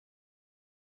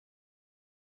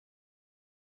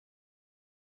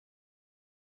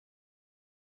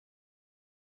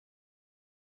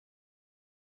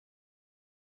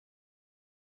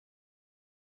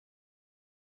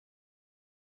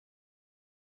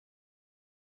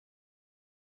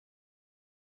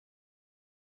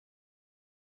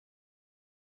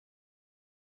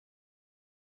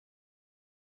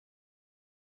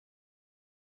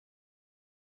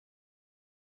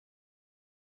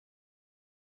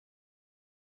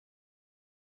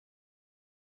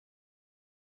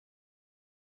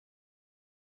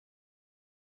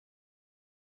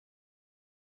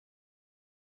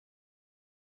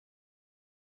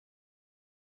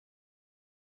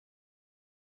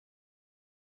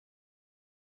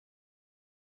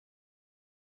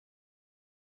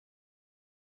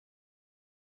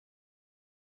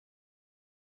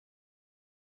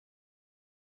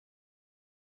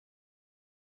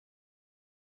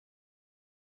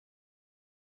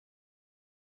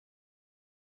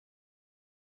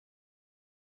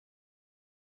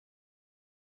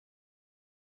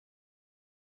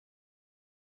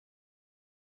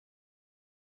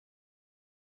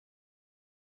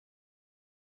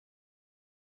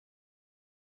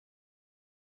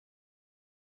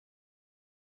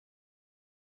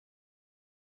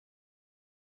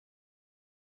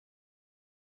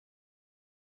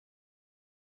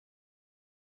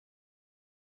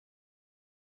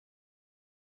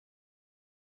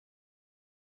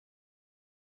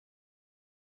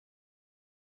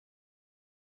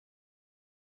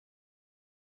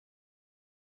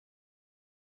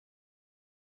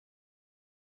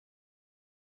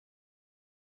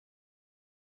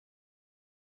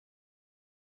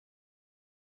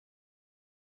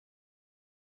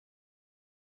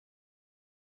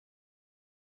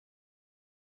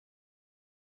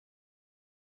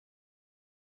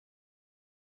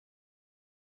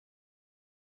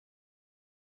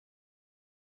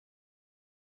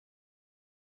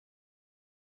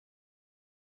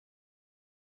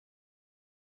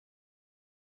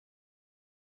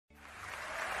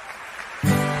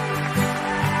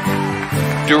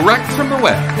direct from the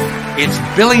web, it's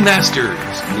Billy Masters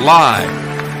Live.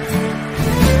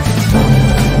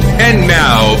 And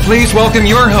now, please welcome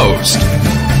your host,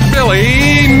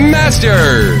 Billy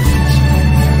Masters.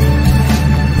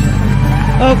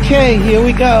 Okay, here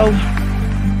we go.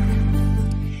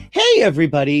 Hey,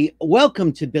 everybody.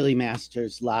 Welcome to Billy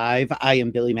Masters Live. I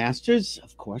am Billy Masters,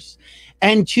 of course.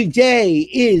 And today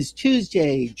is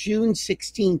Tuesday, June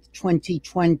 16th,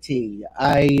 2020.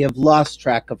 I have lost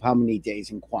track of how many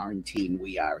days in quarantine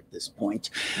we are at this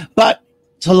point, but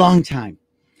it's a long time.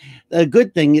 A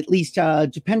good thing, at least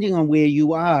depending on where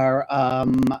you are,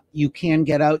 you can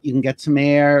get out, you can get some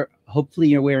air. Hopefully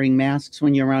you're wearing masks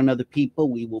when you're around other people.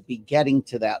 We will be getting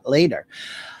to that later.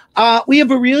 We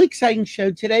have a really exciting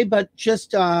show today, but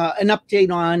just an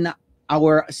update on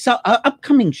our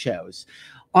upcoming shows.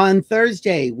 On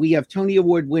Thursday, we have Tony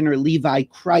Award winner Levi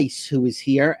Christ, who is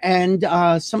here, and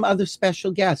some other special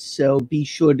guests. So be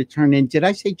sure to turn in. Did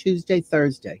I say Tuesday?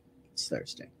 Thursday. It's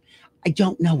Thursday. I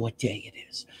don't know what day it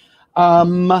is.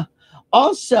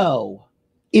 Also,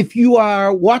 if you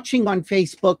are watching on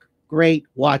Facebook, great,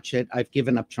 watch it. I've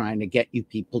given up trying to get you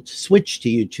people to switch to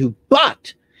YouTube,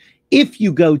 but if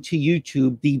you go to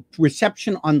YouTube, the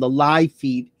reception on the live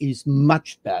feed is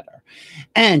much better.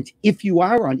 And if you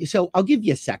are on, so I'll give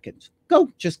you a second. Go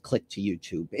just click to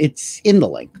YouTube. It's in the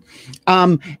link.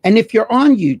 And if you're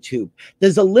on YouTube,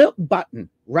 there's a little button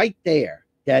right there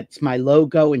that's my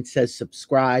logo and says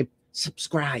subscribe.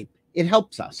 Subscribe. It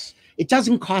helps us. It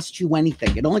doesn't cost you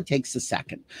anything. It only takes a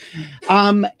second.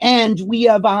 And we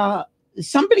have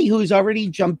somebody who's already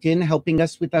jumped in helping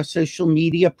us with our social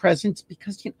media presence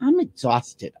because I'm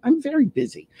exhausted. I'm very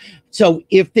busy. So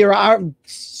if there are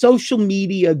social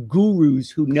media gurus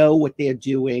who know what they're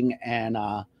doing and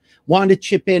want to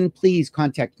chip in, please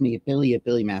contact me at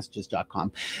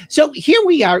billy@billymasters.com. So here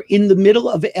we are in the middle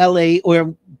of LA,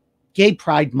 or Gay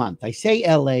Pride Month. I say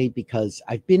LA because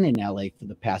I've been in LA for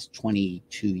the past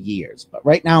 22 years, but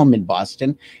right now I'm in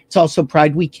Boston. It's also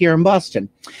Pride Week here in Boston,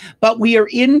 but we are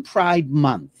in Pride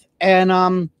Month. And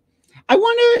I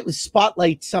want to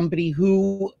spotlight somebody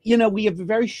who, we have a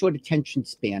very short attention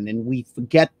span and we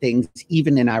forget things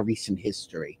even in our recent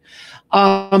history.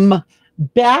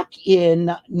 Back in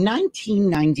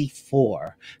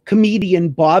 1994, comedian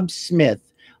Bob Smith,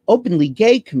 openly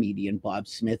gay comedian Bob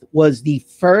Smith, was the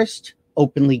first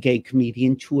openly gay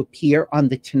comedian to appear on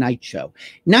The Tonight Show.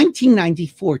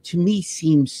 1994 to me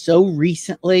seems so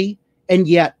recently, and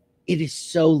yet it is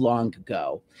so long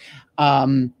ago.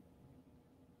 And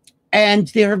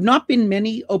there have not been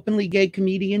many openly gay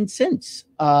comedians since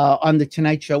on The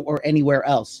Tonight Show or anywhere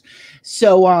else.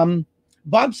 So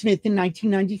Bob Smith in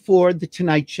 1994, The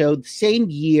Tonight Show, the same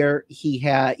year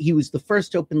he was the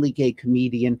first openly gay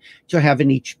comedian to have an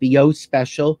HBO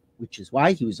special, which is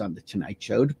why he was on The Tonight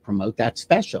Show, to promote that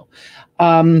special.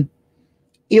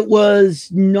 It was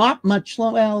not much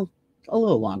long, well, a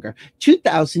little longer.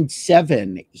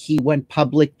 2007, he went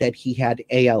public that he had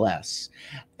ALS.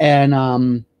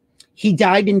 And he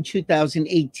died in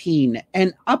 2018.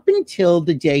 And up until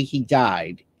the day he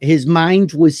died, his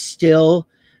mind was still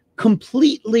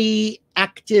completely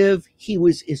active. He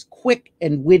was as quick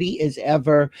and witty as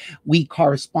ever. We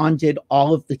corresponded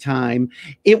all of the time.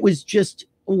 It was just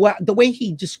the way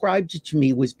he described it to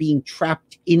me was being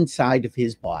trapped inside of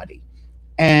his body.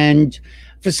 And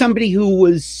for somebody who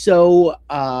was so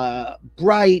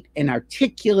bright and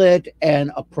articulate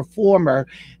and a performer,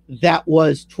 that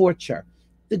was torture.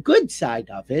 The good side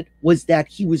of it was that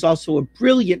he was also a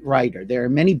brilliant writer. There are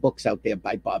many books out there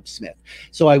by Bob Smith,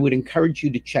 so I would encourage you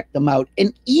to check them out.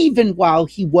 And even while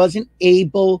he wasn't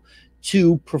able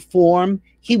to perform,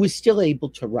 he was still able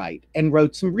to write and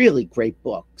wrote some really great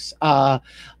books.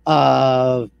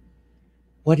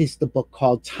 What is the book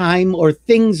called? Time or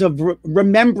Things of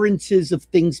Remembrances of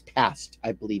Things Past,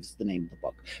 I believe is the name of the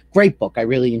book. Great book. I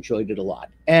really enjoyed it a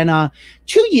lot. And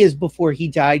 2 years before he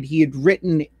died, he had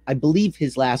written, I believe,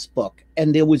 his last book.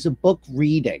 And there was a book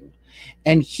reading.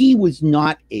 And he was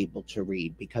not able to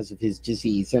read because of his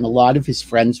disease. And a lot of his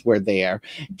friends were there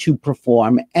to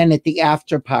perform. And at the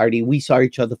after party, we saw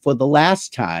each other for the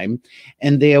last time.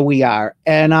 And there we are.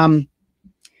 And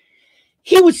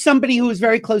he was somebody who was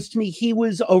very close to me. He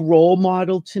was a role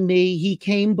model to me. He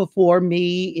came before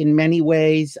me in many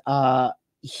ways.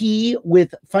 He,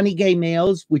 with Funny Gay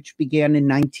Males, which began in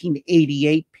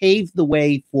 1988, paved the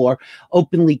way for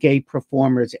openly gay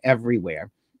performers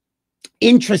everywhere.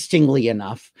 Interestingly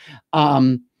enough,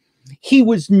 he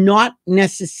was not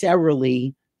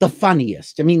necessarily the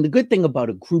funniest. I mean, the good thing about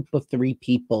a group of three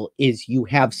people is you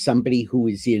have somebody who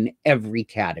is in every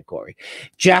category.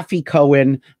 Jaffe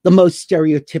Cohen, the most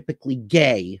stereotypically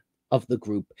gay of the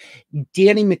group.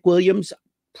 Danny McWilliams,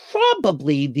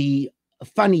 probably the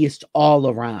funniest all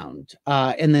around.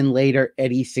 And then later,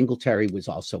 Eddie Singletary was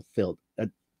also filled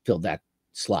that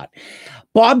slot.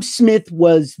 Bob Smith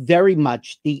was very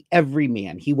much the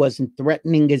everyman. He wasn't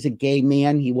threatening as a gay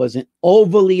man. He wasn't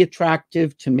overly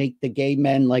attractive to make the gay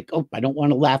men like, oh, I don't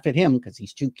want to laugh at him because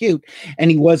he's too cute.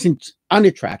 And he wasn't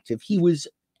unattractive. He was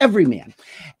everyman.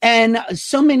 And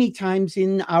so many times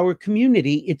in our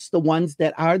community, it's the ones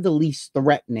that are the least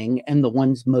threatening and the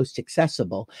ones most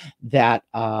accessible that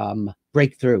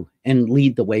break through and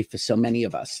lead the way for so many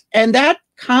of us. And that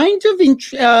kind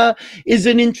of is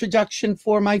an introduction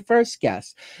for my first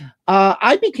guest.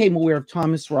 I became aware of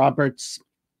Thomas Roberts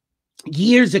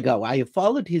years ago. I have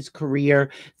followed his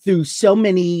career through so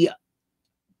many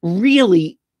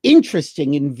really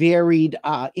interesting and varied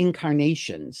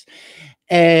incarnations.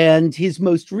 And his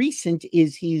most recent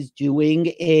is he's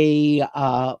doing a,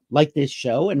 like this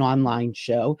show, an online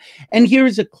show. And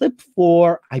here's a clip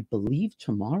for, I believe,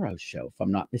 tomorrow's show, if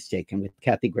I'm not mistaken, with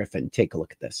Kathy Griffin. Take a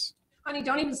look at this. Honey,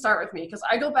 don't even start with me, because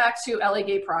I go back to LA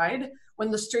Gay Pride when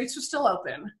the streets were still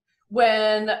open,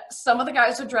 when some of the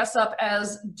guys would dress up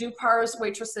as Dupar's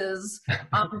waitresses.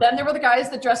 Then there were the guys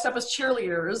that dressed up as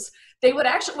cheerleaders. They would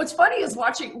actually, what's funny is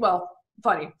watching, well,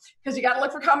 funny, because you got to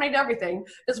look for comedy to everything,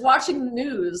 is watching the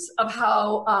news of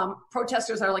how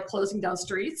protesters are like closing down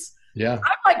streets. Yeah.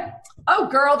 I'm like, oh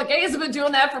girl, the gays have been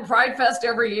doing that for Pride Fest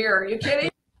every year. Are you kidding?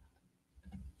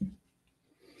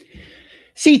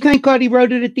 See, thank God he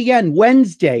wrote it at the end.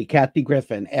 Wednesday, Kathy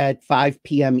Griffin at 5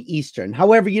 p.m. Eastern.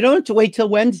 However, you don't have to wait till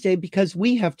Wednesday because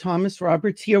we have Thomas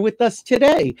Roberts here with us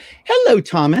today. Hello,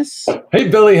 Thomas. Hey,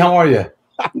 Billy, how are you?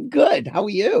 I'm good. How are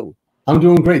you? I'm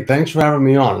doing great. Thanks for having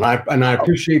me on. And I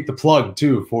appreciate the plug,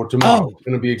 too, for tomorrow. It's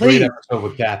going to be a great episode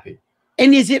with Kathy.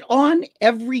 And is it on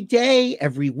every day,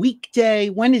 every weekday?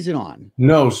 When is it on?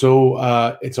 No,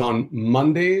 so it's on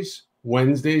Mondays,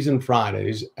 Wednesdays, and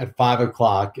Fridays at 5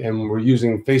 o'clock. And we're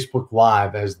using Facebook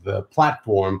Live as the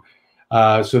platform.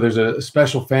 So there's a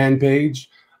special fan page,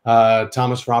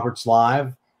 Thomas Roberts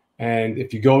Live. And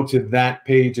if you go to that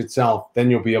page itself,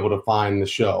 then you'll be able to find the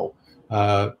show.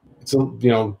 It's,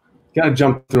 got to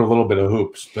jump through a little bit of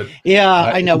hoops, but yeah,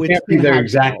 I know you can't be there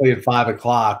exactly at 5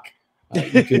 o'clock.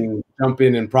 You can jump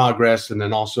in progress, and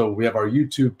then also we have our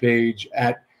YouTube page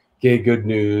at Gay Good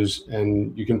News,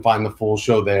 and you can find the full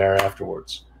show there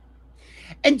afterwards.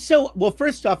 And so, well,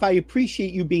 first off, I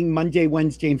appreciate you being Monday,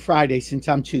 Wednesday, and Friday since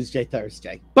I'm Tuesday,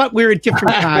 Thursday, but we're at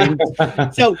different times.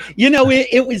 So,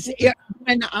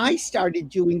 when I started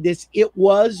doing this, it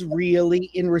was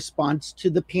really in response to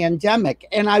the pandemic.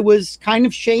 And I was kind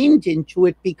of shamed into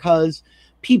it because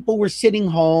people were sitting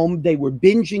home, they were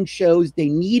binging shows, they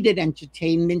needed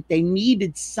entertainment, they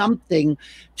needed something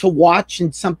to watch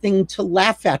and something to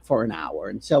laugh at for an hour.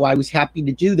 And so I was happy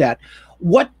to do that.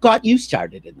 What got you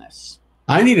started in this?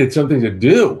 I needed something to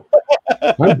do.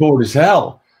 I'm bored as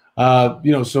hell. When I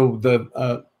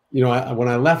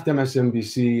left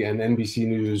MSNBC and NBC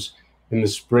News in the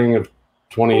spring of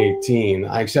 2018,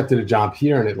 I accepted a job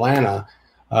here in Atlanta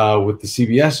with the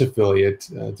CBS affiliate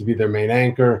to be their main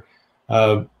anchor.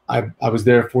 I was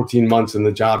there 14 months and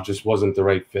the job just wasn't the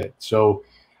right fit. So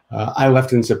I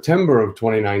left in September of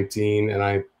 2019, and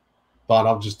I thought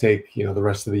I'll just take the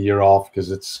rest of the year off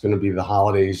because it's going to be the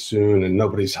holidays soon and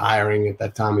nobody's hiring at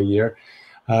that time of year.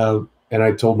 And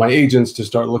I told my agents to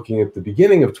start looking at the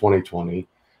beginning of 2020.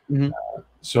 Mm-hmm.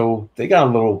 So they got a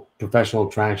little professional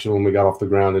traction when we got off the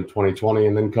ground in 2020,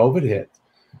 and then COVID hit.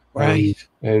 Right.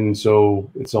 And so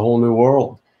it's a whole new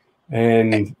world.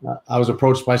 And I was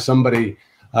approached by somebody,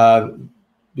 that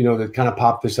kind of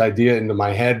popped this idea into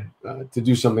my head to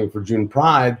do something for June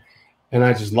Pride. And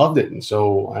I just loved it. And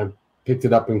so I picked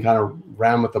it up and kind of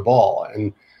ran with the ball.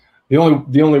 And the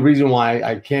only reason why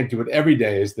I can't do it every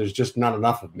day is there's just not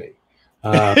enough of me.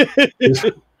 I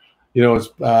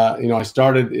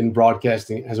started in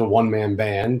broadcasting as a one-man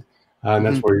band, and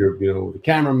that's where you're the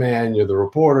cameraman, you're the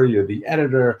reporter, you're the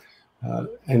editor,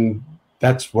 and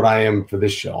that's what I am for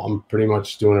this show. I'm pretty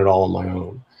much doing it all on my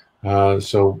own. And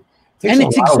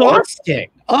it's exhausting.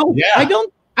 Oh, yeah.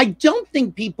 I don't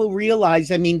think people realize,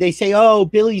 I mean, they say, oh,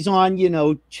 Billy's on,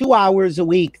 2 hours a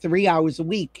week, 3 hours a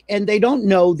week. And they don't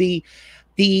know the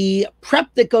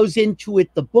prep that goes into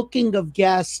it, the booking of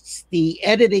guests, the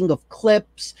editing of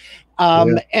clips,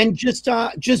 and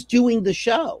just doing the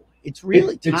show. It's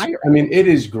really tiring. I mean, it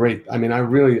is great. I mean, I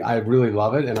really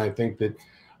love it. And I think that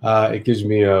it gives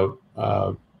me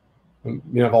I've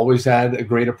always had a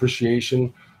great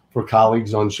appreciation for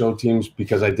colleagues on show teams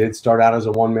because I did start out as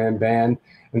a one-man band.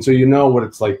 And so what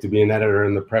it's like to be an editor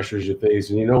and the pressures you face,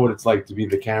 and what it's like to be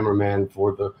the cameraman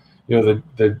for the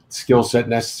the skill set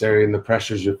necessary and the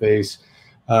pressures you face.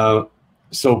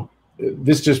 So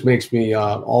this just makes me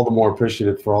all the more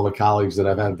appreciative for all the colleagues that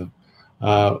I've had the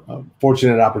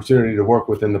fortunate opportunity to work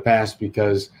with in the past,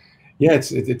 because yeah,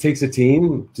 it takes a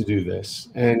team to do this,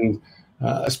 and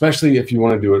especially if you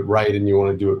want to do it right and you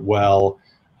want to do it well.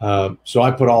 So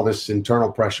I put all this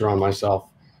internal pressure on myself,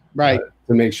 right,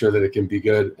 to make sure that it can be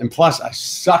good. And plus, I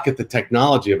suck at the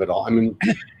technology of it all. I mean,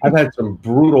 I've had some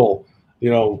brutal,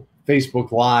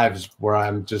 Facebook Lives where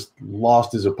I'm just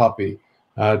lost as a puppy,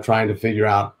 trying to figure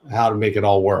out how to make it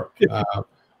all work.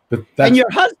 But and your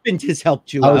husband has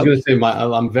helped you. I was going to say,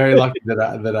 I'm very lucky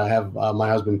that I have my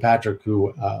husband Patrick,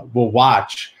 who will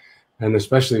watch, and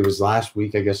especially it was last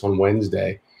week, I guess on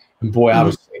Wednesday, and boy, I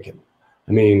was thinking,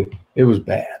 I mean, it was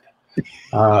bad.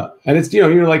 And it's,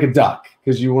 you're like a duck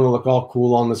because you want to look all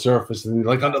cool on the surface, and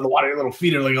like under the water, your little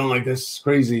feet are like going like this,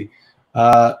 crazy.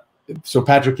 So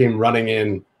Patrick came running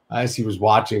in as he was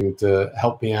watching to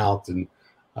help me out, and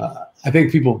I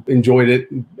think people enjoyed it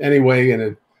anyway, and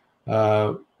it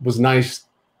was nice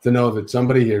to know that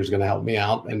somebody here is going to help me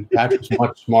out. And Patrick's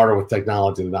much smarter with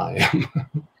technology than I am.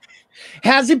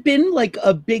 Has it been like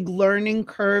a big learning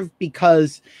curve?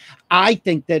 Because I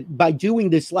think that by doing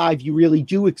this live, you really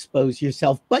do expose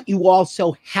yourself, but you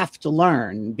also have to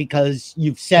learn because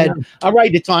you've said, all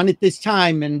right, it's on at this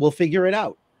time and we'll figure it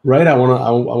out. Right. I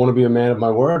want to be a man of my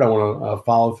word. I want to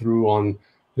follow through on,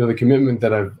 the commitment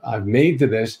that I've made to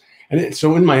this. And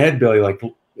so in my head, Billy, like,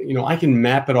 I can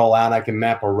map it all out. I can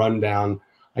map a rundown.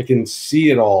 I can see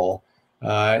it all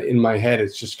in my head.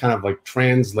 It's just kind of like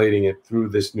translating it through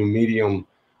this new medium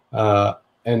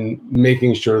and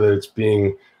making sure that it's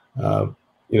being,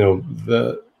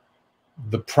 the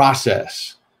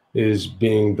process is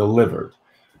being delivered.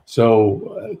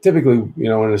 So typically,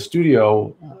 in a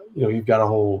studio, you've got a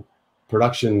whole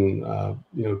production,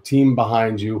 team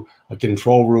behind you, a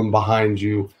control room behind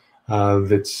you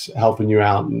that's helping you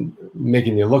out and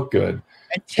making you look good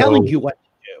and telling you what to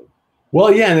do.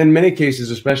 Well, yeah, and in many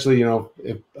cases, especially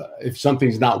if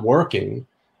something's not working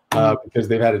because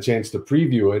they've had a chance to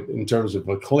preview it in terms of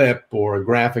a clip or a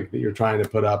graphic that you're trying to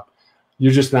put up,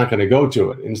 you're just not going to go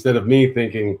to it. Instead of me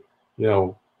thinking,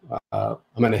 I'm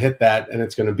going to hit that and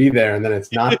it's going to be there, and then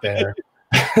it's not there.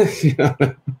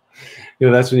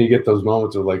 That's when you get those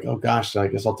moments of like, oh gosh, I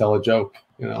guess I'll tell a joke.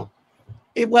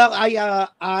 Well,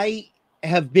 I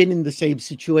have been in the same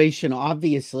situation,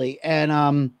 obviously,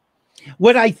 and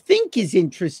what I think is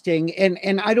interesting,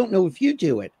 and I don't know if you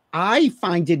do it, I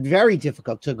find it very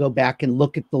difficult to go back and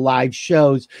look at the live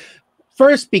shows.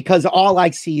 First, because all I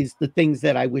see is the things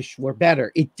that I wish were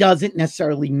better. It doesn't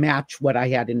necessarily match what I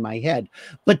had in my head.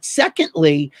 But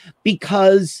secondly,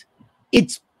 because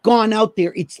it's gone out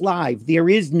there, it's live. There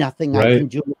is nothing I can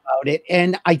do about it.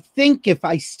 And I think if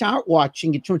I start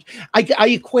watching it, I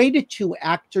equate it to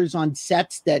actors on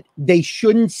sets that they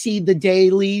shouldn't see the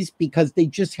dailies because they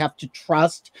just have to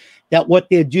trust that what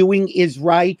they're doing is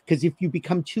right. Because if you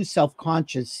become too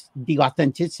self-conscious, the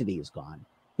authenticity is gone.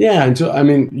 Yeah, and so I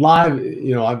mean, live,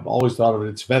 I've always thought of it,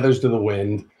 it's feathers to the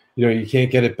wind. You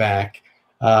can't get it back,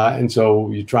 and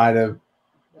so you try to,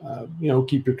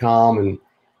 keep your calm and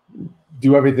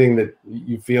do everything that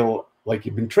you feel like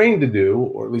you've been trained to do,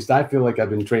 or at least I feel like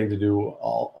I've been trained to do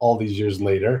all these years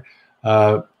later,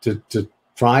 to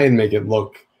try and make it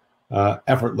look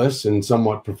effortless and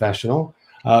somewhat professional.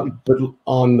 But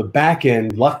on the back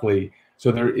end, luckily,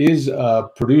 so there is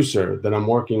a producer that I'm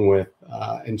working with,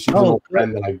 and she's an old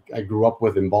friend that I grew up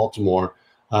with in Baltimore,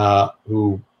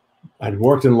 who had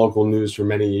worked in local news for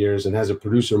many years and has a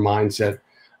producer mindset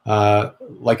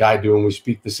like I do, and we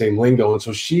speak the same lingo. And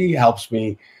so she helps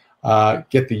me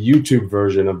get the YouTube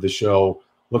version of the show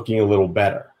looking a little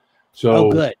better.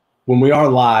 So when we are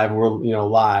live, we're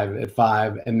live at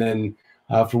 5, and then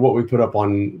for what we put up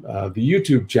on the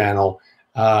YouTube channel,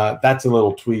 that's a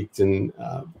little tweaked and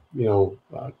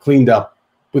cleaned up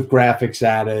with graphics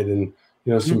added and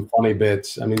some funny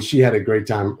bits. I mean, she had a great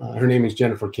time. Her name is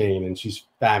Jennifer Kane, and she's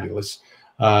fabulous.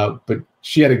 But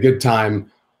she had a good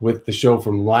time with the show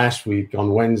from last week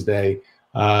on Wednesday,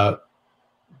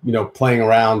 playing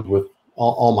around with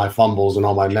all my fumbles and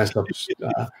all my mess ups,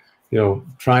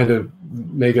 trying to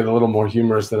make it a little more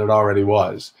humorous than it already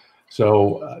was.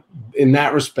 So in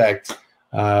that respect,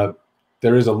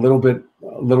 there is a little bit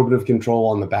of control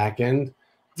on the back end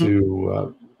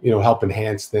to, help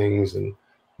enhance things and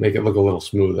make it look a little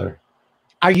smoother.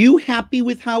 Are you happy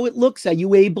with how it looks? Are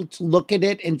you able to look at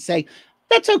it and say,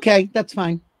 that's okay, that's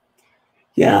fine?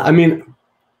 Yeah, I mean,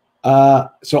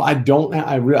 so I've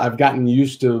gotten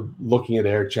used to looking at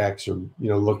air checks or,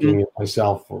 looking at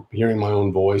myself or hearing my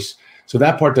own voice. So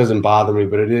that part doesn't bother me,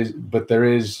 but there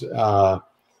is, I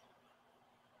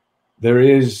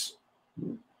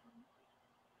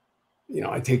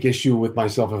take issue with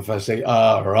myself if I say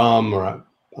or I'm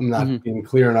not being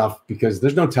clear enough, because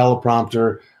there's no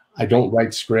teleprompter. I don't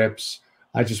write scripts.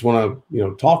 I just want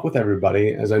to, talk with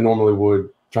everybody as I normally would,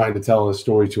 trying to tell a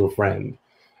story to a friend.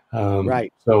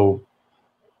 Right. So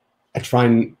I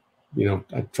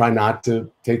try not to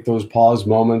take those pause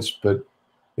moments, but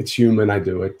it's human. I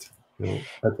do it.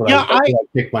 That's what I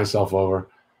kick myself over.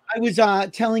 I was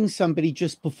telling somebody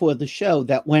just before the show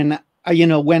that when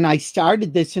I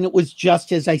started this, and it was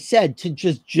just as I said, to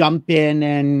just jump in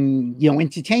and,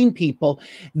 entertain people,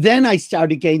 then I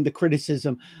started getting the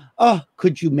criticism. Oh,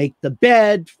 could you make the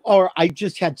bed? Or I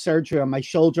just had surgery on my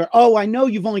shoulder. Oh, I know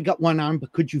you've only got one arm,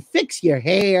 but could you fix your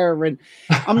hair? And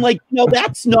I'm like, no,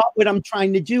 that's not what I'm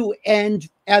trying to do. And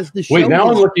as the show— Wait, now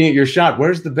I'm looking at your shot.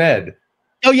 Where's the bed?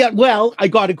 Oh, yeah. Well, I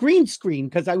got a green screen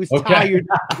because I was tired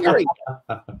of hearing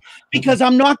it. Because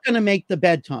I'm not going to make the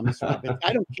bed, Thomas Robbins.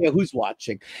 I don't care who's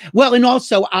watching. Well, and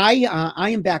also I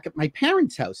am back at my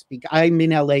parents' house. I'm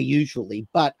in LA usually,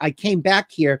 but I came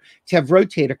back here to have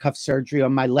rotator cuff surgery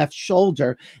on my left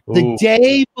shoulder the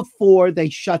day before they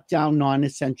shut down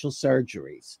non-essential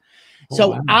surgeries. So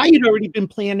wow. I had already been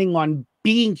planning on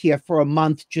being here for a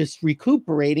month, just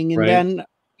recuperating. And then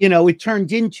it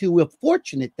turned into a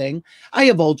fortunate thing. I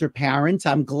have older parents.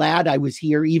 I'm glad I was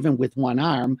here even with one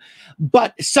arm.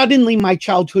 But suddenly my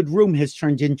childhood room has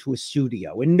turned into a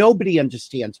studio, and nobody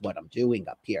understands what I'm doing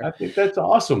up here. I think that's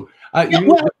awesome.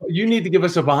 You need to give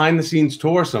us a behind-the-scenes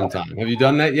tour sometime. Have you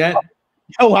done that yet?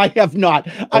 No, I have not.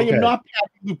 Okay. I am not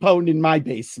Patty Lupone in my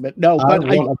basement. No, but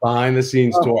I want a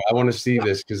behind-the-scenes tour. I want to see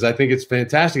this because I think it's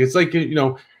fantastic. It's like,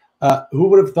 who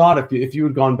would have thought if you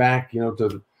had gone back,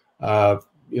 to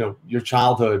your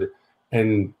childhood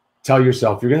and tell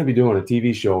yourself you're going to be doing a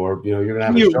TV show, or you're going to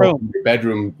have a show in your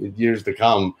bedroom in years to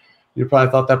come, you probably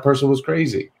thought that person was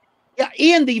crazy. Yeah,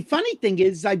 and the funny thing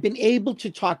is, I've been able to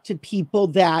talk to people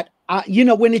that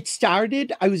when it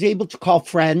started, I was able to call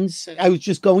friends. I was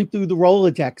just going through the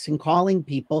Rolodex and calling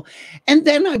people, and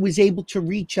then I was able to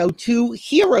reach out to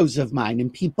heroes of mine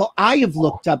and people I have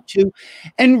looked up to,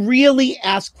 and really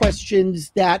ask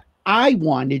questions that I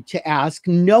wanted to ask,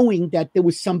 knowing that there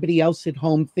was somebody else at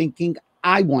home thinking,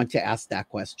 I want to ask that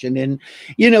question. And,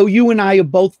 you and I are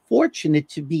both fortunate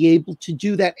to be able to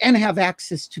do that and have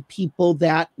access to people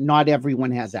that not everyone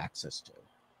has access to.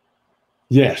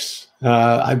 Yes.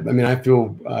 I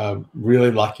feel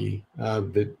really lucky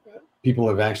that people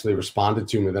have actually responded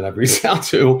to me that I've reached out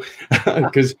to,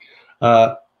 because,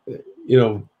 I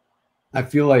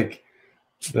feel like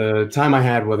the time I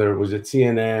had, whether it was at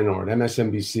CNN or at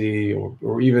MSNBC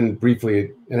or even briefly at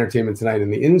Entertainment Tonight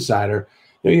and The Insider,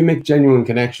 you make genuine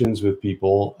connections with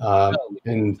people,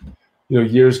 and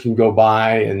years can go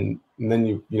by, and then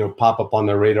you pop up on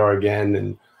their radar again.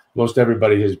 And most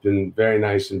everybody has been very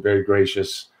nice and very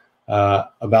gracious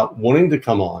about wanting to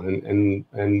come on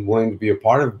and wanting to be a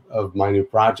part of my new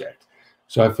project.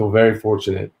 So I feel very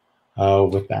fortunate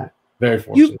with that. Very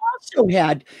fortunate.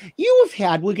 You have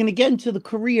had, we're going to get into the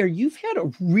career. You've had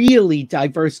a really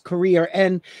diverse career.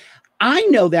 And I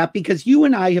know that because you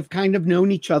and I have kind of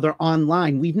known each other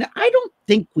online. I don't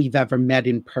think we've ever met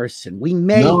in person. We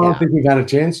may have. I don't think we've had a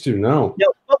chance to, no.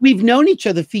 No, but we've known each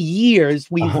other for years.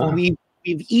 We've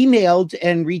emailed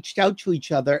and reached out to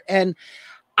each other. And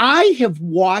I have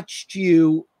watched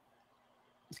you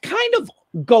kind of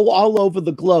go all over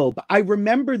the globe. I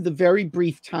remember the very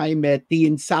brief time at The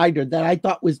Insider that I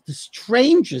thought was the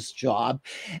strangest job.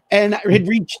 And I had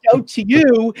reached out to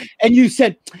you and you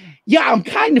said, yeah, I'm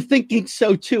kind of thinking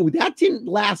so too. That didn't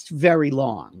last very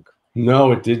long.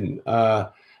 No, it didn't.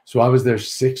 So I was there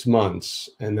 6 months,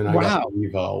 and then I got to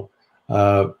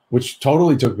Evo, which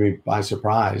totally took me by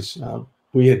surprise.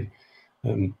 We had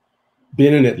been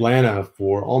in Atlanta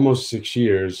for almost 6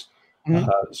 years.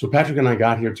 So Patrick and I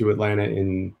got here to Atlanta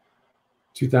in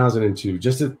 2002,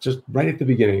 just right at the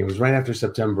beginning. It was right after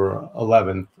September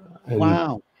 11th.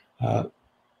 And,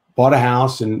 bought a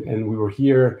house and we were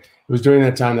here. It was during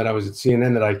that time that I was at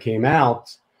CNN that I came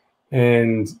out.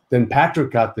 And then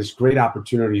Patrick got this great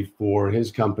opportunity for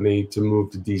his company to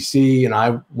move to DC, and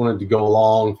I wanted to go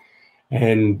along.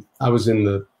 And I was in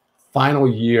the final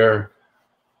year.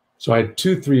 So I had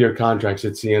 2 3-year contracts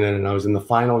at CNN, and I was in the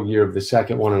final year of the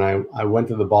second one. And I went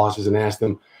to the bosses and asked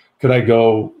them, could I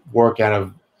go work out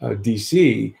of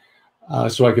DC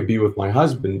so I could be with my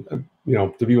husband,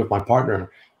 to be with my partner.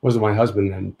 It wasn't my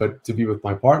husband then, but to be with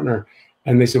my partner.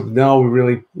 And they said, no, we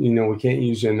really, we can't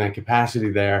use you in that capacity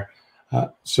there.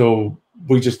 So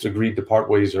we just agreed to part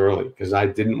ways early because I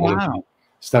didn't want to be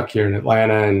stuck here in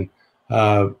Atlanta. And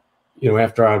you know,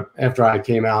 after I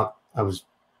came out, I was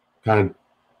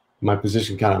my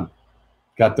position kind of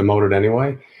got demoted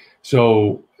anyway.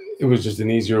 So it was just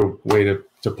an easier way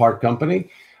to part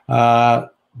company.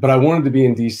 But I wanted to be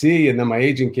in DC, and then my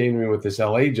agent came to me with this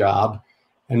LA job.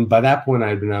 And by that point, I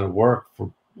had been out of work for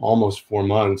almost 4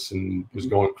 months and was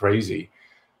going crazy.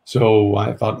 So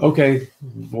I thought, okay,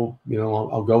 well, you know,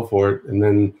 I'll go for it. And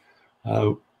then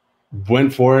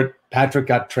went for it. Patrick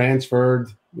got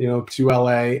transferred, you know, to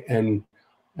LA. And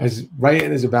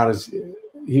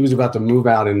he was about to move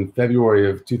out in February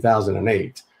of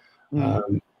 2008.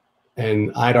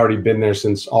 And I'd already been there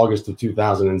since August of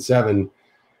 2007.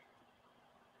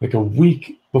 Like a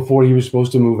week before he was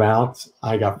supposed to move out,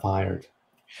 I got fired.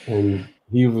 And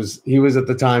he was at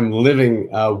the time living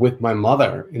with my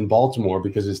mother in Baltimore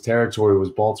because his territory was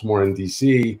Baltimore and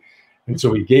DC. And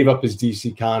so he gave up his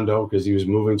DC condo because he was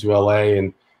moving to LA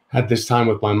and had this time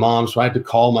with my mom. So I had to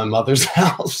call my mother's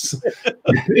house.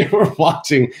 They were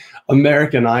watching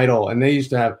American Idol, and they used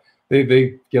to have,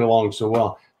 they get along so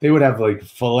well. They would have like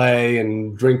filet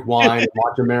and drink wine and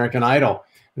watch American Idol.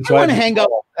 And so I want to hang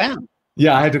out with them.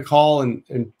 Yeah, I had to call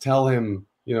and tell him,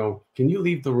 you know, can you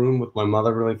leave the room with my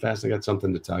mother really fast? I got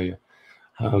something to tell you.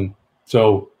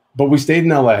 But we stayed in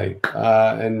LA,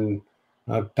 and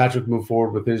Patrick moved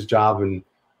forward with his job, and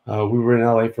we were in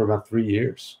LA for about 3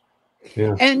 years.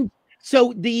 Yeah. And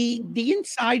so the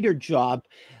insider job,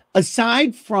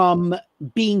 aside from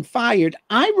being fired,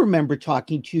 I remember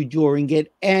talking to you during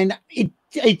it, and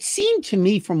it seemed to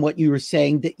me from what you were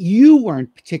saying that you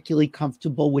weren't particularly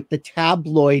comfortable with the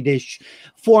tabloidish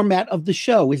format of the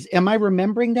show. Am I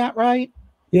remembering that right?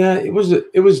 Yeah, it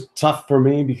was tough for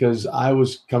me because I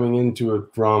was coming into it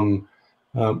from,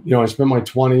 you know, I spent my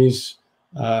 20s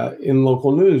in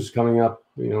local news, coming up,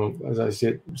 you know, as I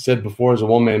said before, as a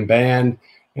one-man band,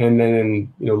 and then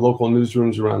in, you know, local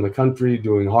newsrooms around the country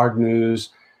doing hard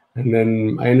news. And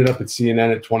then I ended up at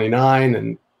CNN at 29,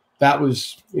 and that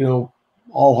was, you know,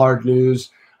 all hard news.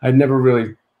 I'd never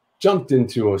really jumped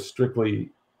into a strictly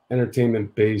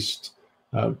entertainment-based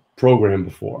program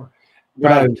before.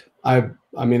 But Right.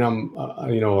 I mean,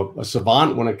 I'm you know, a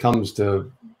savant when it comes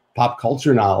to pop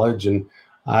culture knowledge, and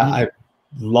I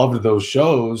loved those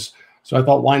shows. So I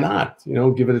thought, why not? You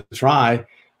know, give it a try.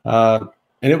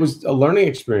 And it was a learning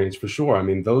experience for sure. I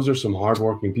mean, those are some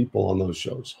hardworking people on those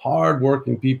shows.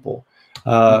 Hardworking people.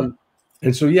 And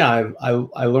so yeah,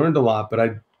 I learned a lot,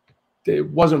 but it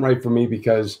wasn't right for me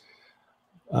because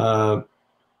I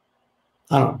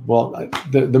don't know. Well,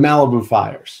 the Malibu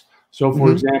fires. So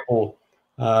for example,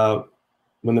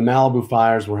 when the Malibu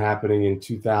fires were happening in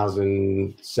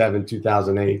 2007,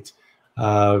 2008,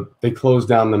 they closed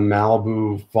down the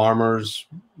Malibu farmers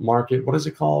market. What is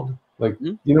it called? Like,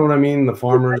 you know what I mean? The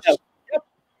farmers.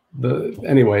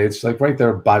 Anyway, it's like right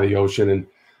there by the ocean, and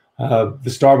the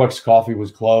Starbucks coffee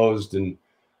was closed, and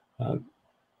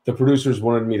the producers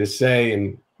wanted me to say,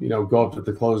 and you know, go up to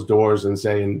the closed doors and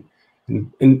say, and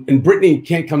Brittany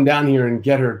can't come down here and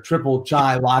get her triple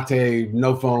chai latte,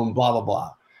 no foam, blah blah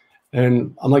blah.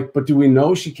 And I'm like, but do we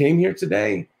know she came here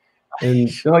today? And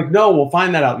they're like, no, we'll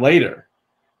find that out later.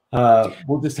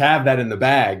 We'll just have that in the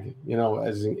bag, you know,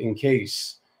 as in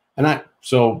case. And I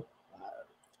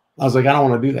was like, I don't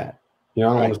want to do that. You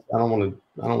know, I don't want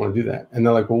to do that. And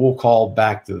they're like, well, we'll call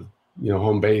back to, you know,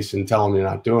 home base and tell them you're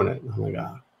not doing it. And I'm like,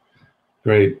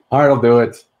 great. All right, I'll do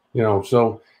it. You know,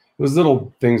 so it was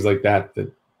little things like that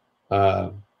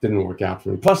didn't work out for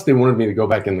me. Plus, they wanted me to go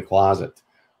back in the closet.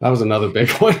 That was another big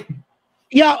one.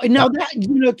 Yeah. Now that,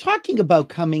 you know, talking about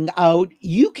coming out,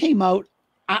 you came out.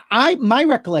 My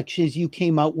recollection is you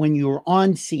came out when you were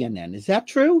on CNN. Is that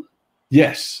true?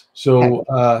 Yes. So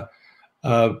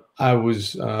I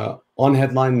was on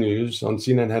Headline News, on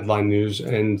CNN Headline News,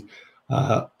 and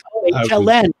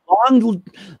HLN,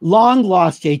 long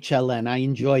lost HLN. I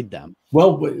enjoyed them.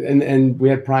 Well, and we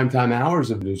had primetime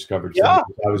hours of news coverage that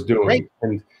I was doing. Great.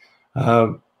 And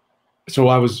so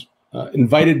I was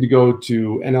invited to go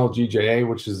to NLGJA,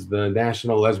 which is the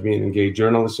National Lesbian and Gay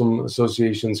Journalism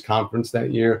Association's conference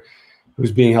that year. It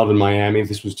was being held in Miami.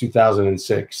 This was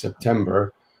 2006,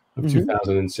 September of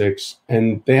 2006.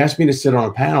 And they asked me to sit on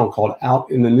a panel called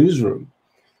Out in the Newsroom.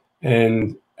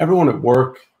 And everyone at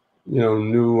work, you know,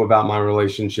 knew about my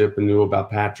relationship and knew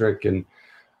about Patrick. And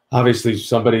obviously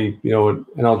somebody, you know, at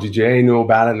NLGJA knew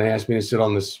about it. And they asked me to sit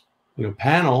on this, you know,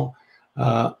 panel.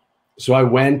 So I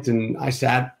went and I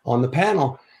sat on the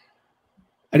panel.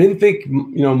 I didn't think,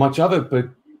 you know, much of it, but,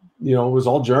 you know, it was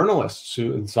all journalists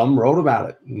and some wrote about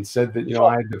it and said that, you know,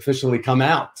 I had officially come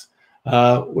out,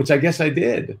 which I guess I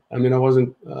did. I mean, I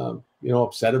wasn't, you know,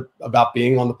 upset about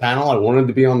being on the panel. I wanted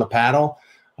to be on the panel.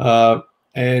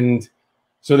 And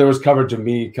So there was coverage of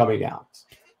me coming out.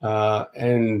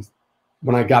 And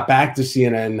when I got back to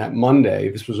CNN that Monday,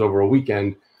 this was over a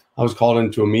weekend, I was called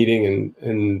into a meeting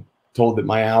and told that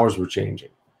my hours were changing.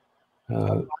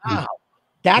 Wow,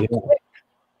 that quick.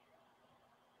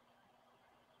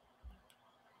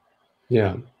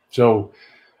 Yeah. So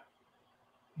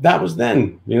that was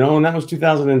then, and that was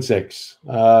 2006.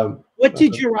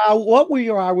 What were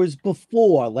your hours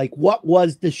before? Like, what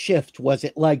was the shift? Was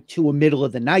it like to a middle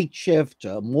of the night shift,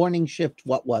 a morning shift?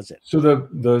 What was it? So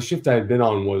the shift I had been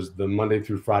on was the Monday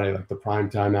through Friday, like the prime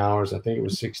time hours. I think it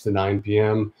was 6 to 9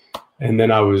 p.m. And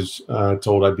then I was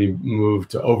told I'd be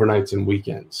moved to overnights and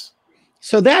weekends.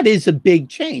 So that is a big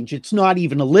change. It's not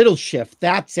even a little shift.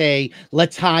 That's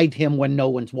let's hide him when no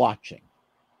one's watching.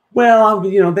 Well,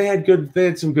 they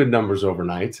had some good numbers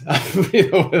overnight. But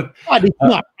it's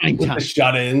not prime time. The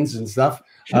shut-ins and stuff.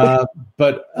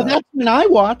 But that's when I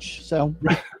watch. So,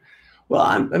 well,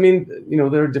 I mean,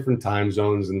 there are different time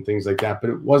zones and things like that. But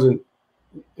it wasn't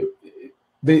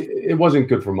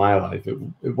good for my life.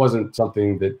 It wasn't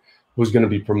something that was going to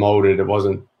be promoted. It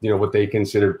wasn't what they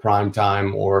considered prime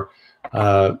time or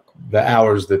the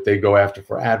hours that they go after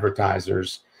for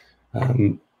advertisers.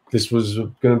 This was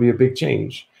going to be a big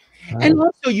change. And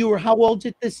also, you were how old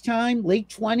at this time? Late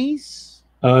 20s?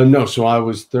 No, so I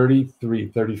was 33,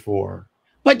 34.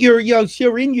 But you're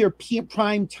in your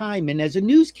prime time, and as a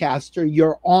newscaster,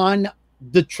 you're on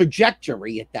the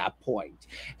trajectory at that point.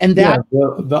 And that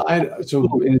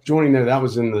so in joining there, that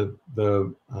was in the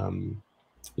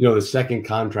second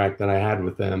contract that I had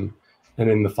with them, and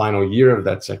in the final year of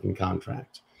that second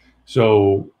contract.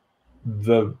 So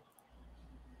the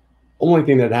only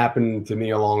thing that happened to me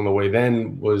along the way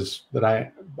then was that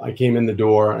I came in the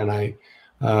door and I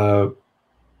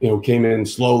came in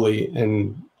slowly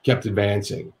and kept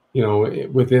advancing,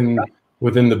 within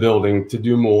the building to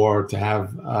do more, to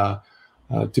have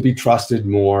to be trusted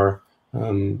more,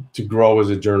 to grow as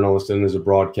a journalist and as a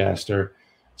broadcaster.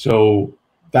 So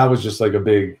that was just like a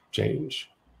big change.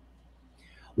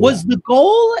 Was the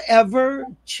goal ever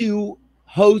to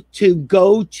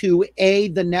go to A,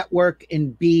 the network,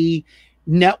 and B,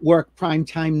 network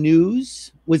primetime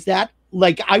news? Was that,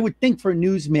 like, I would think for a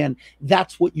newsman,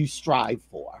 that's what you strive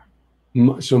for?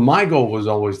 So my goal was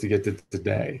always to get to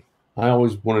Today. I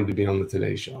always wanted to be on the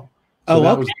Today Show. So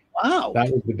wow. That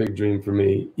was the big dream for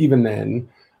me. Even then,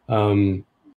 to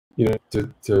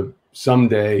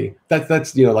someday,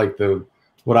 that's like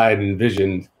what I had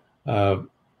envisioned for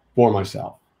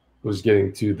myself was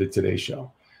getting to the Today Show.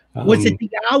 Was it the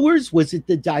hours? Was it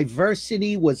the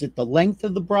diversity? Was it the length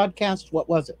of the broadcast? What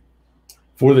was it?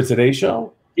 For the Today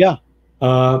Show? Yeah.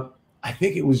 I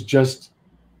think it was just,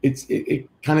 it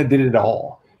kind of did it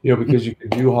all, because you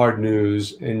could do hard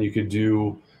news and you could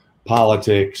do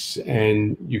politics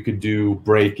and you could do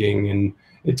breaking, and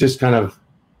it just kind of,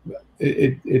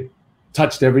 it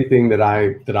touched everything that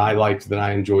I liked, that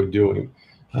I enjoyed doing.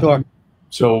 Sure.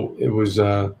 So it was,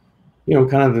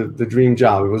 kind of the dream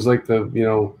job. It was like the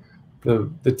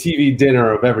TV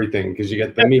dinner of everything, because you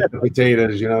get the meat, the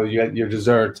potatoes, you get your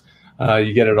dessert,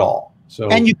 you get it all. So,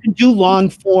 and you can do long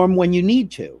form when you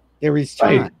need to. There is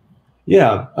time. Right.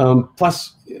 Yeah.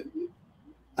 Plus,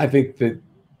 I think that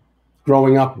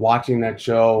growing up watching that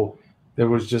show, there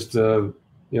was just a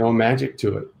magic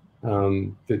to it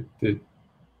that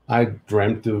I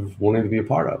dreamt of wanting to be a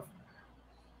part of.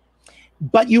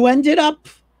 But you ended up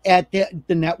at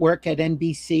the network at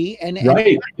NBC, and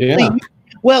right, yeah.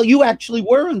 Well, you actually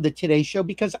were on the Today Show,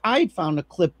 because I found a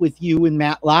clip with you and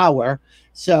Matt Lauer.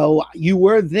 So you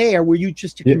were there. Were you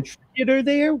just a contributor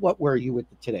there? What were you with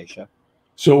the Today Show?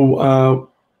 So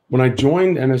when I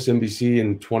joined MSNBC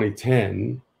in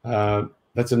 2010,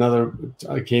 that's another.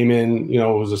 I came in. It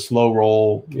was a slow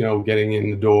roll. Getting in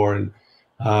the door and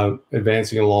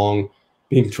advancing along,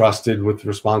 being trusted with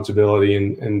responsibility,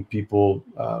 and people,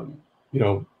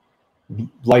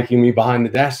 liking me behind the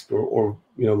desk, or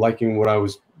liking what I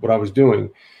was doing.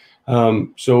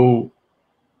 So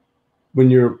when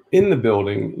you're in the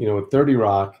building, at 30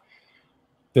 Rock,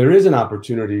 there is an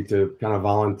opportunity to kind of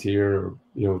volunteer, or,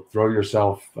 throw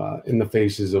yourself in the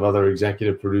faces of other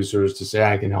executive producers to say,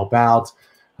 I can help out.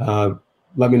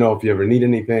 Let me know if you ever need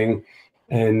anything.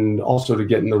 And also to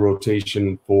get in the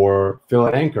rotation for fill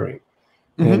and anchoring.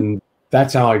 Mm-hmm. And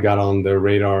that's how I got on their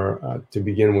radar to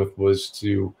begin with, was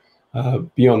to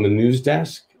be on the news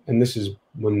desk. And this is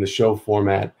when the show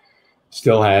format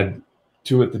still had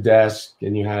two at the desk,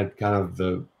 and you had kind of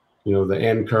the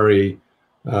Ann Curry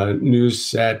news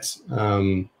set.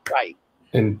 Right.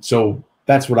 And so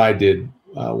that's what I did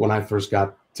when I first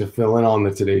got to fill in on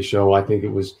the Today Show. I think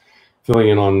it was filling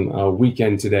in on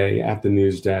Weekend Today at the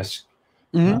news desk.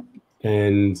 Mm-hmm.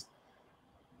 and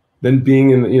then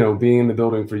being in the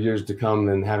building for years to come,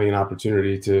 and having an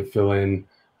opportunity to fill in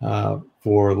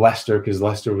for Lester, because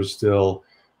Lester was still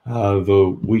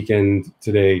the Weekend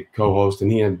Today co-host,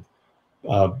 and he had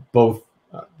both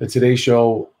the Today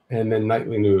Show and then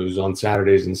Nightly News on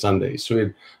Saturdays and Sundays. So we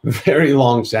had very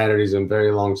long Saturdays and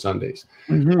very long Sundays.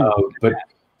 But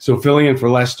so filling in for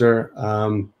Lester,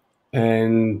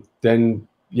 and then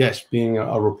yes, being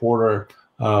a reporter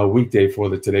weekday for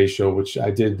the Today Show, which I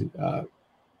did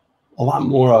a lot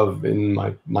more of in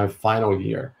my final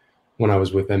year when I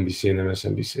was with NBC and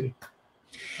MSNBC.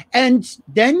 And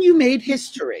then you made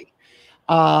history.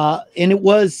 And it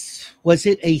was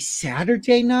it a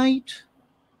Saturday night?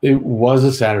 It was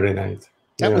a Saturday night.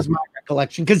 That was my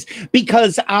recollection,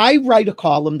 because I write a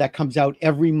column that comes out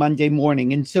every Monday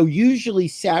morning. And so usually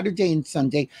Saturday and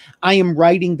Sunday, I am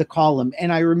writing the column.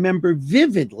 And I remember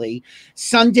vividly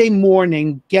Sunday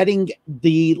morning getting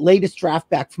the latest draft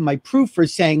back from my proofer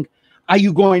saying, "Are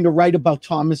you going to write about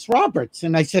Thomas Roberts?"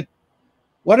 And I said,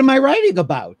 "What am I writing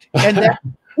about?" And that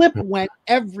clip went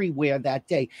everywhere that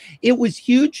day. It was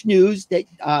huge news that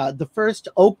the first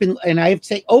open, and I have to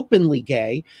say openly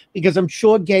gay, because I'm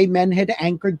sure gay men had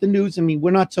anchored the news. I mean,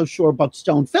 we're not so sure about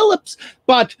Stone Phillips,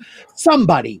 but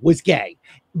somebody was gay.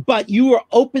 But you were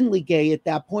openly gay at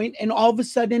that point, and all of a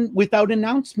sudden, without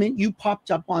announcement, you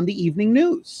popped up on the evening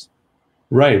news.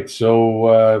 Right.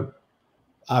 So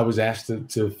I was asked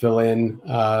to fill in.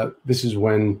 This is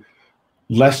when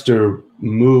Lester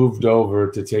moved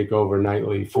over to take over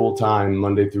Nightly full-time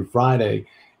Monday through Friday.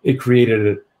 It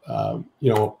created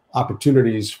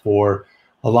opportunities for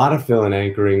a lot of fill-in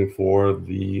anchoring for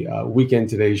the Weekend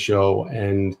Today Show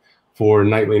and for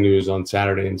Nightly News on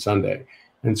Saturday and Sunday.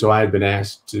 And so I had been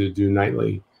asked to do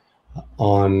Nightly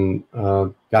on I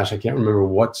can't remember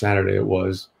what Saturday it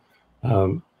was,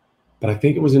 but I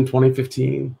think it was in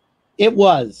 2015. It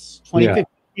was 2015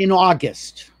 in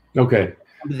August. Okay.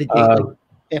 The date,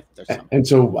 5th or something. And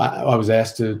so I was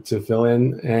asked to fill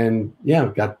in, and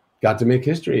got to make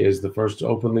history as the first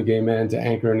openly gay man to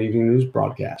anchor an evening news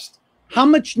broadcast. How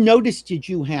much notice did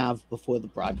you have before the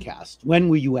broadcast? When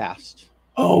were you asked?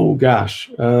 Oh gosh,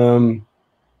 probably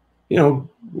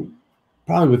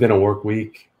within a work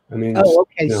week. I mean,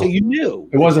 okay, so you knew.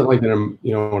 It wasn't like an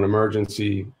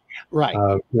emergency. Right.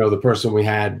 The person we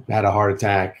had a heart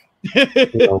attack.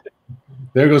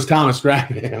 There goes Thomas, grab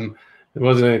him. It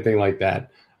wasn't anything like that.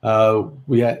 I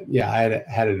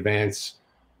had advance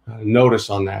notice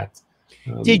on that.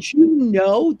 Did you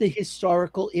know the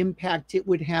historical impact it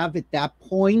would have at that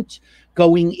point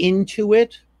going into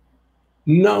it?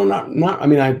 No, not. I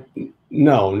mean,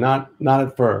 not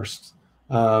at first.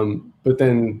 But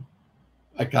then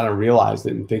I kind of realized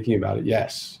it and thinking about it.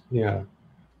 Yes. Yeah.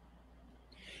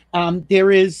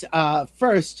 There is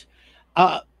first.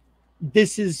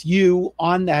 This is you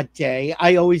on that day.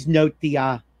 I always note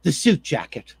the suit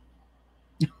jacket.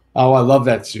 Oh, I love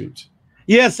that suit.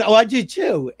 Yes, I do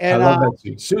too. And I love that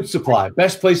suit. Suit Supply,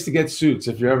 best place to get suits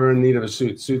if you're ever in need of a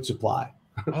suit. Suit Supply.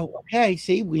 Oh, okay.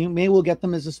 See, we'll get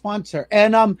them as a sponsor.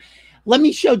 And let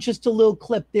me show just a little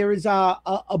clip. There is a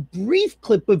brief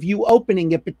clip of you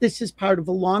opening it, but this is part of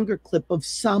a longer clip of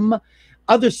some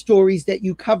other stories that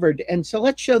you covered. And so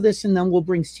let's show this, and then we'll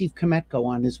bring Steve Kmetko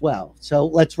on as well. So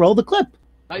let's roll the clip.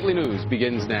 Nightly News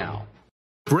begins now.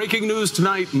 Breaking news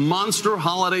tonight, monster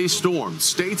holiday storm.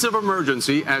 States of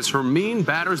emergency as Hermine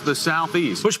batters the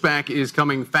southeast. Pushback is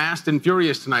coming fast and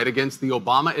furious tonight against the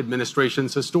Obama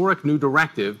administration's historic new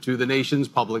directive to the nation's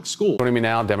public schools. Joining me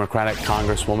now, Democratic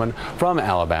Congresswoman from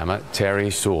Alabama,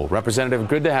 Terry Sewell. Representative,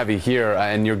 good to have you here.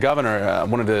 And your governor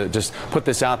wanted to just put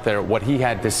this out there, what he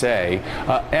had to say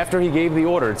after he gave the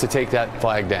order to take that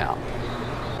flag down.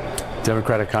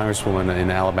 Democratic Congresswoman in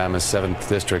Alabama's 7th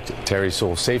District, Terry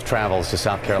Sewell. Safe travels to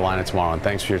South Carolina tomorrow, and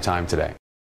thanks for your time today.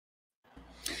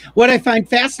 What I find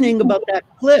fascinating about that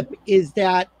clip is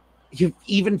that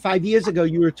even 5 years ago,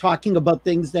 you were talking about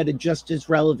things that are just as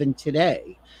relevant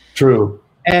today. True.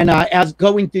 And as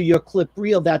going through your clip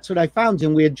reel, that's what I found.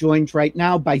 And we're joined right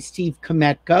now by Steve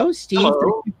Kmetko. Steve, thank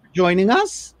you for joining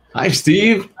us. Hi,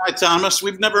 Steve. Hi, Thomas.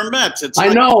 We've never met.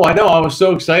 I know. I was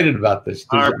so excited about this.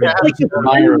 But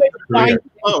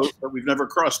we've never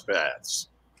crossed paths.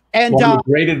 And I'm a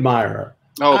great admirer.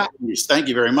 Oh, please. Thank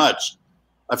you very much.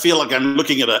 I feel like I'm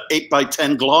looking at an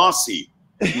 8x10 glossy.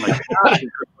 Oh my God.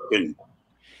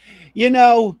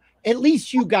 At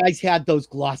least you guys had those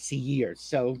glossy years,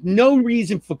 so no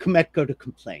reason for Kmetko to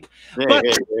complain. But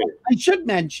I should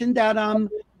mention that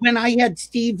when I had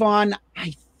Steve on,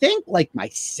 I think like my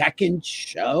second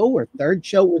show or third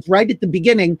show was right at the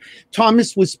beginning.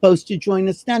 Thomas was supposed to join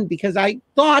us then because I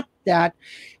thought that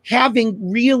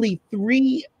having really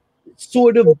three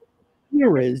sort of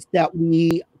eras that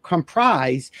we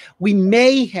comprise, we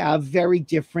may have very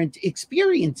different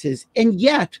experiences. And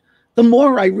yet, the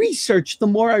more I research, the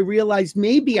more I realize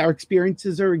maybe our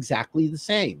experiences are exactly the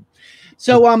same.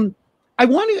 So I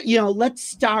want to, let's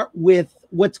start with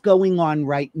what's going on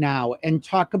right now and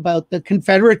talk about the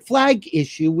Confederate flag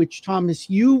issue, which, Thomas,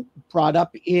 you brought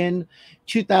up in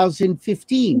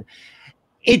 2015.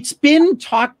 It's been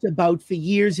talked about for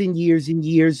years and years and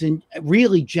years and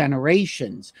really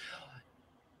generations.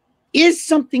 Is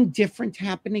something different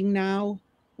happening now?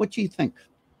 What do you think?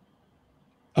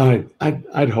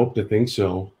 I'd hope to think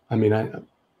so. I mean,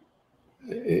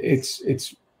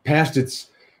 it's past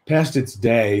its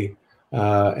day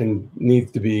and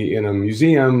needs to be in a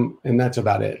museum, and that's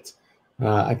about it.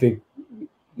 I think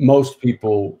most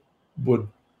people would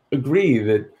agree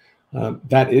that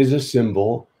that is a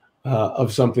symbol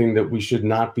of something that we should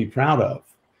not be proud of,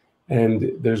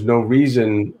 and there's no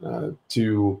reason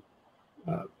to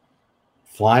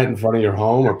fly it in front of your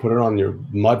home or put it on your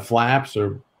mud flaps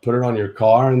or put it on your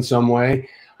car in some way.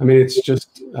 I mean, it's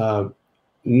just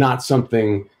not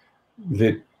something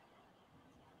that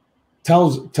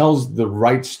tells the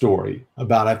right story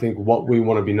about, I think, what we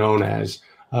want to be known as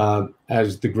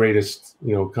the greatest,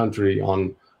 country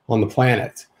on the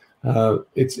planet.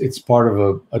 It's part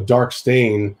of a dark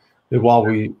stain that, while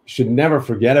we should never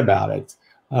forget about it,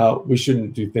 we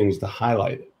shouldn't do things to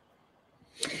highlight it.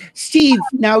 Steve,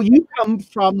 now you come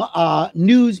from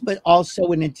news, but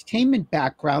also an entertainment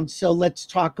background. So let's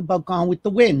talk about Gone with the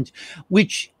Wind,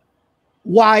 which,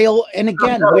 while, and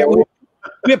again,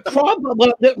 we're probably,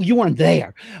 well, you weren't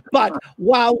there, but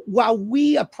while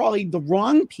we are probably the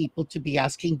wrong people to be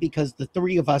asking, because the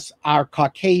three of us are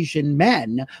Caucasian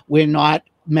men, we're not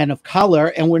men of color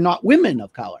and we're not women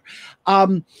of color.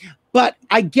 But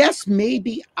I guess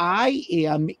maybe I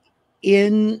am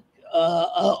in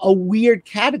a weird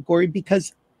category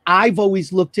because I've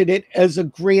always looked at it as a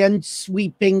grand,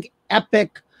 sweeping,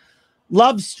 epic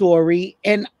love story,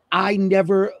 and I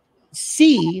never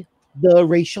see the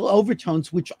racial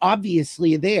overtones, which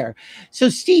obviously are there. So,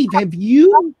 Steve, have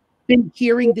you been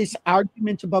hearing this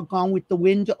argument about Gone with the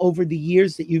Wind over the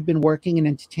years that you've been working in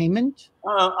entertainment?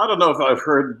 I don't know if I've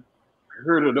heard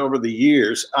it over the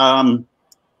years.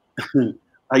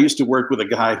 I used to work with a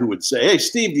guy who would say, "Hey,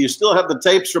 Steve, do you still have the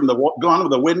tapes from the Gone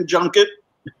with the Wind junket?"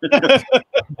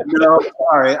 No,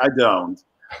 sorry, I don't.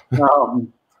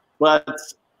 But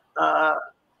I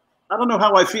don't know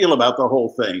how I feel about the whole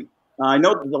thing. I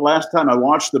know that the last time I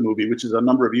watched the movie, which is a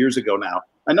number of years ago now,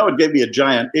 I know it gave me a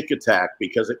giant ick attack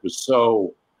because it was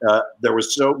so there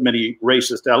was so many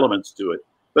racist elements to it.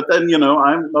 But then,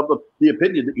 I'm of the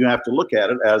opinion that you have to look at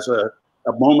it as a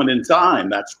moment in time.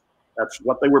 That's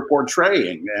what they were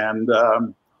portraying. And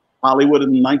Hollywood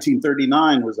in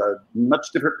 1939 was a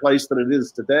much different place than it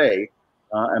is today.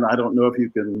 And I don't know if you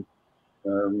can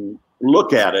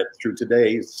look at it through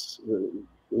today's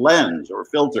lens or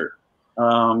filter.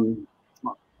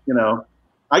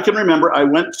 I can remember I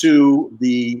went to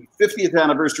the 50th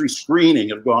anniversary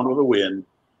screening of Gone with the Wind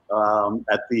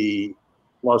at the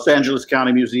Los Angeles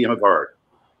County Museum of Art.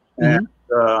 And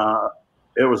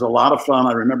it was a lot of fun.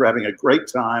 I remember having a great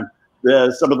time.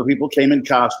 Some of the people came in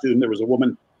costume. There was a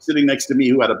woman sitting next to me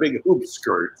who had a big hoop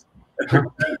skirt.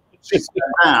 She sat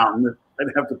down. I'd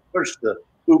have to push the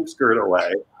hoop skirt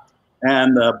away.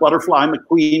 And Butterfly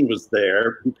McQueen was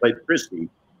there, who played Christy,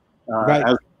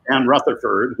 as Anne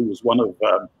Rutherford, who was one of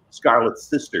Scarlett's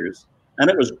sisters. And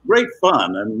it was great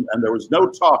fun. And there was no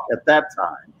talk at that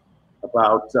time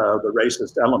about the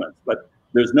racist elements. But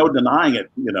there's no denying it,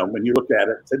 when you look at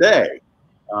it today.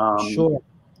 Sure.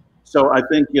 So I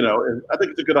think, I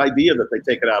think it's a good idea that they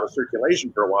take it out of circulation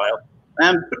for a while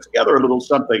and put together a little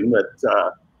something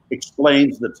that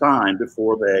explains the time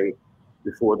before they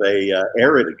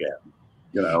air it again.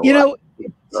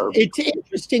 It's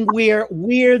interesting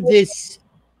where this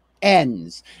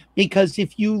ends, because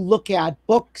if you look at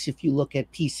books, if you look at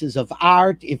pieces of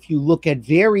art, if you look at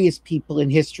various people in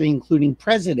history, including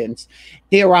presidents,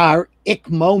 there are ick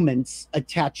moments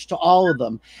attached to all of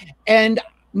them. And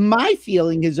my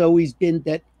feeling has always been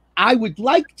that I would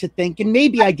like to think, and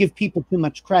maybe I give people too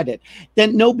much credit,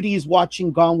 that nobody is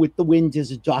watching Gone with the Wind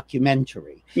as a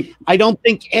documentary. I don't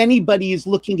think anybody is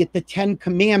looking at the 10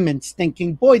 Commandments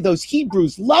thinking, boy, those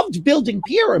Hebrews loved building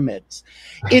pyramids.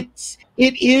 It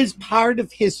is part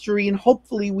of history, and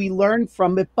hopefully we learn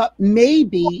from it, but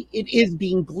maybe it is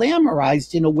being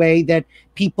glamorized in a way that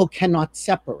people cannot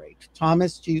separate.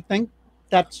 Thomas, do you think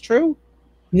that's true?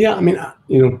 Yeah, I mean,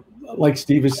 like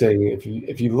Steve is saying,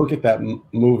 if you look at that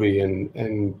movie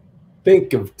and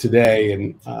think of today,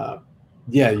 and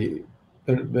yeah,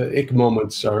 the ick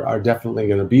moments are definitely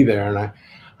going to be there, and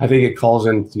I think it calls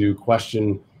into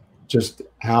question just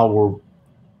how we're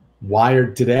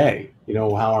wired today.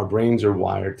 How our brains are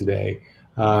wired today,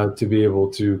 to be able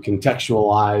to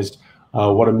contextualize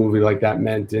what a movie like that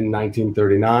meant in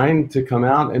 1939 to come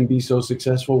out and be so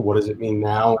successful. What does it mean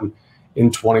now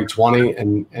in 2020?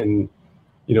 And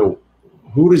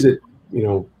who does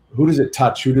it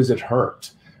touch? Who does it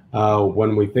hurt?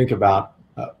 When we think about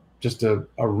just a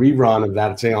rerun of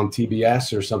that, say on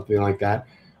TBS or something like that,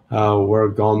 where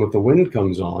Gone with the Wind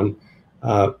comes on,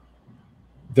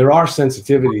 there are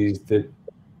sensitivities that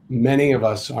many of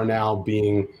us are now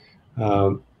being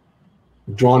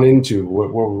drawn into,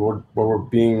 where we're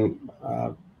being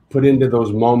put into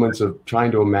those moments of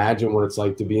trying to imagine what it's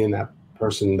like to be in that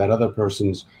other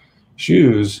person's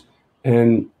shoes.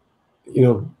 And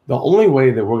the only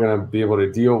way that we're going to be able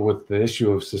to deal with the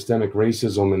issue of systemic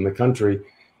racism in the country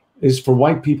is for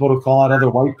white people to call out other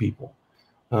white people.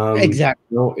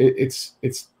 Exactly. It's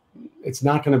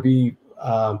not going to be,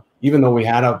 even though we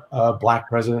had a black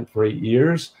president for 8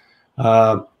 years,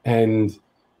 and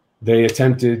they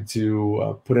attempted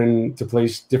to put into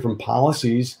place different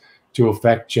policies to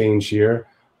affect change here.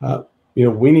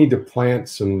 We need to plant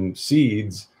some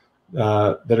seeds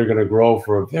that are going to grow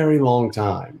for a very long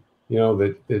time.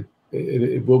 That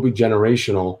it will be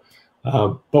generational,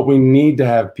 but we need to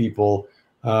have people,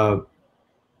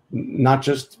 not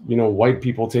just white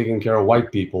people taking care of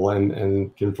white people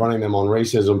and confronting them on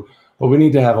racism, but we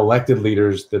need to have elected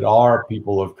leaders that are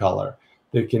people of color,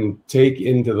 that can take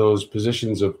into those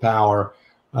positions of power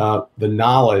the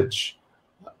knowledge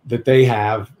that they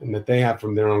have and that they have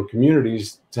from their own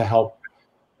communities to help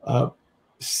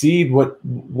seed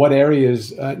what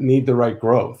areas need the right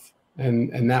growth.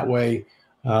 And that way,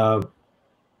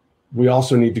 we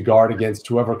also need to guard against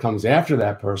whoever comes after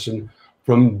that person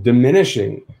from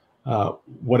diminishing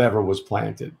whatever was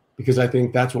planted. Because I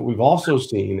think that's what we've also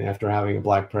seen after having a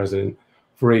black president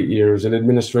for 8 years, an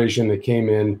administration that came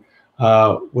in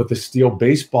with a steel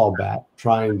baseball bat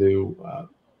trying to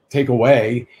take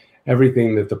away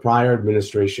everything that the prior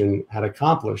administration had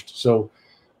accomplished. So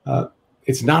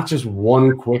it's not just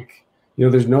one quick,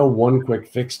 there's no one quick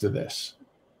fix to this.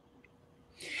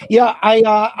 Yeah,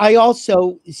 I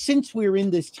also, since we're in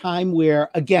this time where,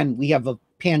 again, we have a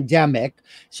pandemic,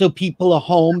 so people are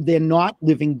home, they're not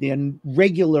living their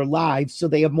regular lives, so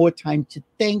they have more time to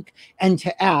think and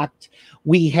to act.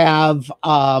 We have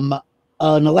an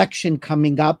election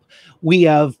coming up. We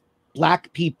have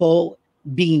black people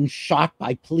being shot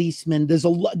by policemen. There's a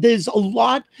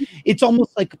lot. It's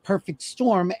almost like a perfect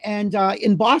storm. And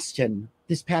in Boston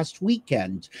this past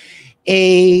weekend,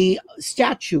 a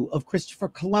statue of Christopher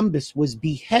Columbus was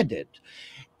beheaded.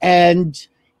 And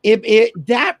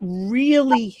that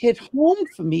really hit home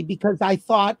for me, because I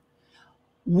thought,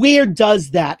 where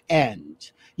does that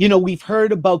end? We've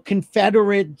heard about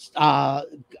Confederate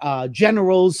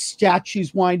generals'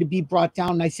 statues wanting to be brought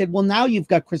down. And I said, well, now you've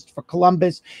got Christopher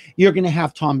Columbus. You're going to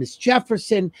have Thomas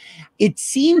Jefferson. It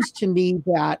seems to me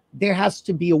that there has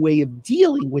to be a way of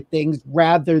dealing with things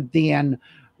rather than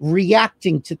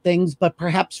reacting to things, but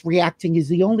perhaps reacting is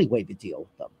the only way to deal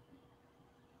with them.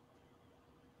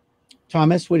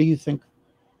 Thomas, what do you think?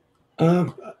 I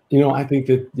think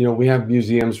that, we have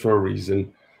museums for a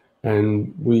reason,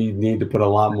 and we need to put a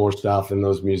lot more stuff in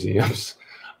those museums.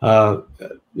 I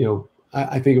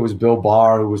think it was Bill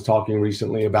Barr who was talking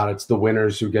recently about it's the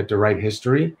winners who get to write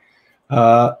history.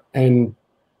 And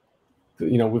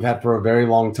we've had for a very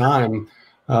long time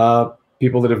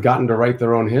people that have gotten to write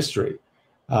their own history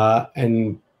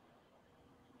and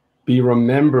be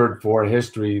remembered for a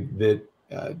history that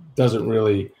doesn't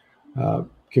really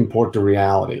comport to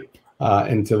reality.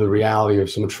 And to the reality of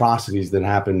some atrocities that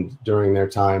happened during their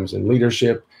times in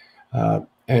leadership.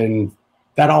 And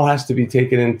that all has to be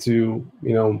taken into,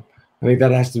 I think that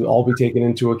has to all be taken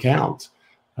into account.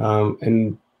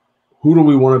 And who do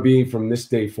we want to be from this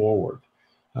day forward?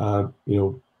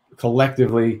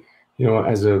 Collectively,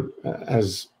 as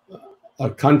a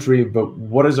country, but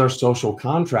what is our social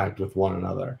contract with one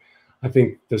another? I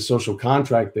think the social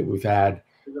contract that we've had,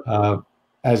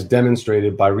 as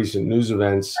demonstrated by recent news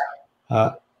events,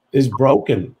 is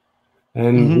broken,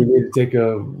 and we need to take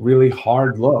a really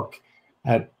hard look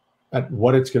at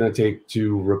what it's going to take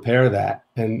to repair that,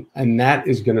 and that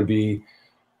is going to be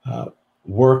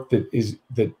work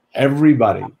that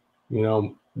everybody,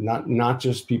 not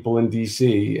just people in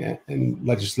DC and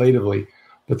legislatively,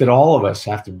 but that all of us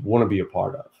have to want to be a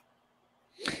part of.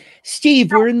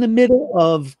 Steve, we're in the middle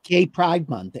of Gay Pride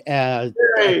Month at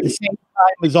the same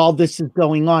time as all this is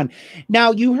going on.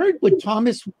 Now, you heard what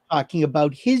Thomas was talking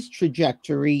about, his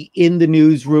trajectory in the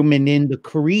newsroom and in the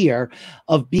career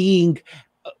of being,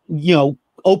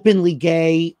 openly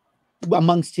gay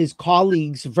amongst his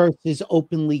colleagues versus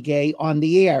openly gay on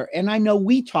the air. And I know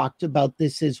we talked about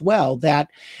this as well, that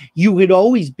you had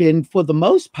always been, for the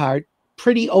most part,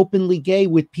 pretty openly gay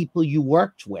with people you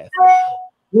worked with.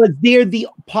 Was there the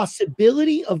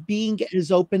possibility of being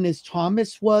as open as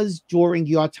Thomas was during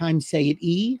your time, say, at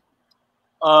E?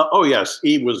 Oh, yes.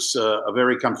 E was a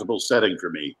very comfortable setting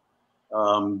for me.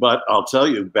 But I'll tell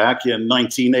you, back in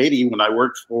 1980, when I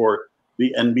worked for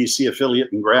the NBC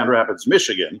affiliate in Grand Rapids,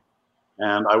 Michigan,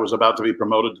 and I was about to be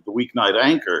promoted to the weeknight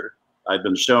anchor, I'd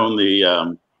been shown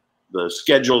the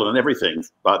schedule and everything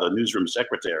by the newsroom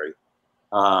secretary.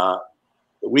 The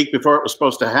week before it was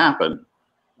supposed to happen,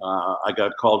 I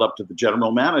got called up to the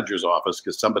general manager's office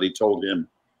because somebody told him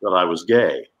that I was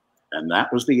gay. And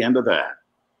that was the end of that.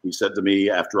 He said to me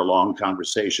after a long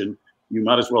conversation, "You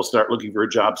might as well start looking for a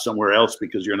job somewhere else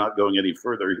because you're not going any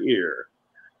further here."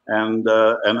 And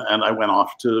I went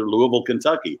off to Louisville,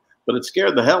 Kentucky. But it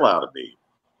scared the hell out of me.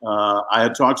 I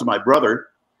had talked to my brother.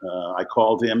 I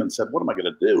called him and said, "What am I going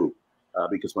to do?"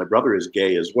 Because my brother is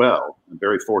gay as well. I'm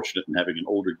very fortunate in having an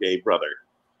older gay brother.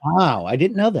 Wow, I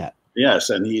didn't know that. Yes,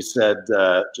 and he said,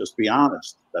 "Just be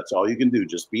honest. That's all you can do.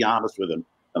 Just be honest with him."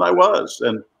 And I was.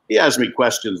 And he asked me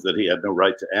questions that he had no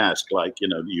right to ask, like,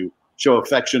 do you show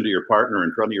affection to your partner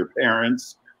in front of your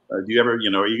parents? Do you ever, are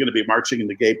you going to be marching in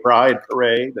the gay pride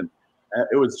parade? And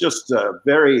it was just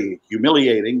very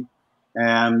humiliating.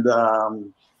 And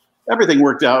everything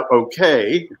worked out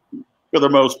okay for the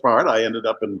most part. I ended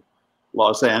up in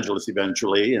Los Angeles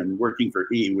eventually and working for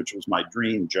E, which was my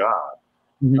dream job.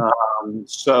 Mm-hmm.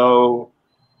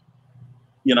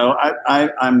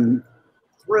 I'm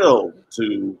thrilled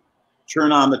to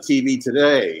turn on the TV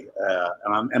today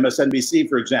and on MSNBC,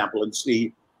 for example, and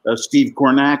see Steve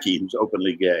Kornacki, who's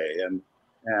openly gay,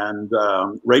 and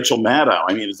Rachel Maddow.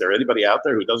 I mean, is there anybody out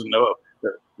there who doesn't know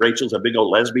that Rachel's a big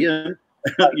old lesbian?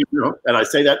 And I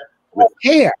say that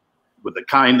with the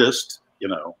kindest,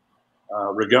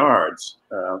 regards.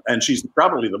 And she's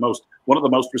probably one of the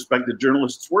most respected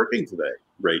journalists working today,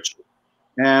 Rachel.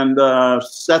 And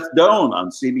Seth Doan on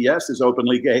CBS is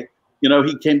openly gay.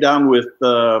 He came down with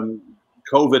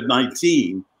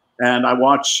COVID-19, and I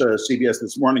watched CBS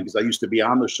this morning because I used to be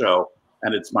on the show,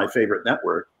 and it's my favorite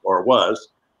network, or was.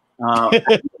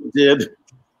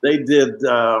 They did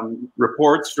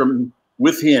reports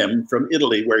with him from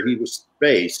Italy, where he was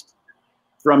based,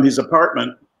 from his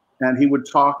apartment, and he would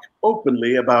talk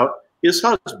openly about his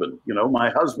husband. My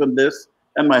husband this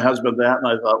and my husband that, and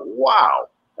I thought, wow,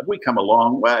 have we come a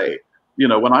long way?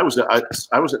 When I was at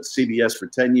CBS for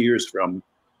 10 years, from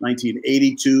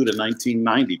 1982 to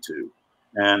 1992,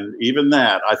 and even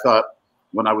that, I thought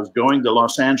when I was going to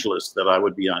Los Angeles that I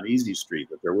would be on Easy Street,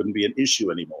 that there wouldn't be an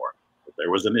issue anymore, but there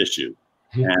was an issue.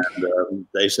 And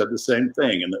they said the same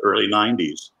thing in the early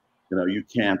 90s. You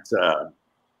can't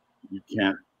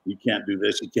do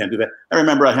this, you can't do that. I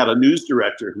remember I had a news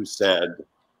director who said,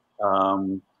 I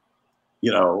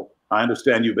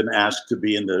understand you've been asked to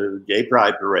be in the gay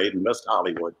pride parade in West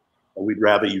Hollywood, but we'd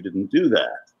rather you didn't do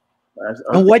that.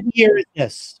 And what year is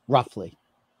this, roughly?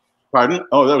 Pardon?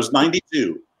 Oh, that was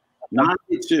 92.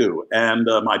 92. And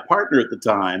my partner at the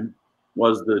time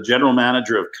was the general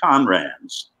manager of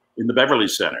Conran's in the Beverly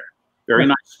Center. Very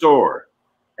nice store.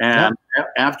 And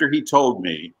after he told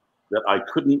me that I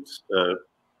couldn't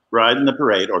ride in the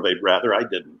parade, or they'd rather I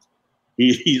didn't,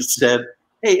 he said,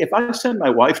 "Hey, if I send my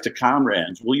wife to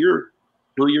Conran's, will your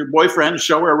boyfriend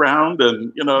show her around?"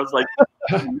 And it's like,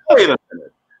 wait a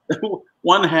minute,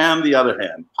 one hand, the other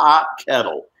hand, pot,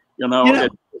 kettle.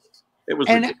 It was.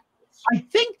 And I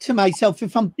think to myself,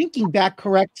 if I'm thinking back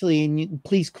correctly, and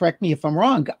please correct me if I'm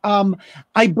wrong,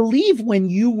 I believe when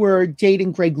you were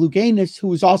dating Greg Louganis, who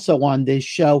was also on this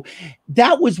show,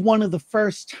 that was one of the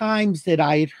first times that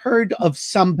I had heard of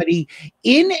somebody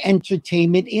in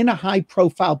entertainment in a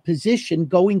high-profile position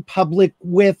going public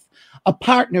with a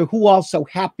partner who also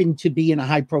happened to be in a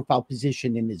high-profile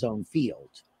position in his own field.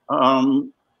 I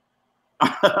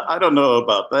don't know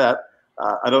about that.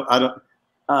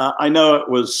 I know it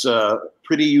was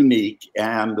pretty unique,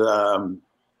 and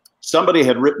somebody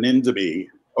had written into me,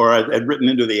 or had written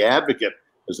into the Advocate,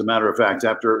 as a matter of fact,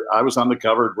 after I was on the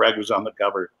cover, Greg was on the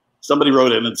cover. Somebody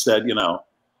wrote in and said,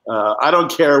 I don't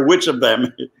care which of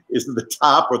them is the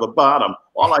top or the bottom.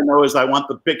 All I know is I want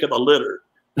the pick of the litter.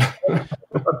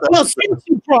 Well, since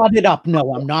you brought it up,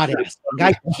 no, I'm not asking.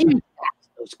 I can't ask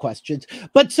those questions.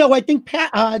 But so I think,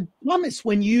 Thomas,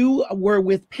 when you were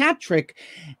with Patrick,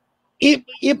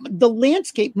 the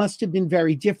landscape must have been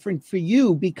very different for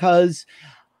you, because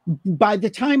by the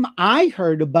time I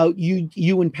heard about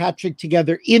you and Patrick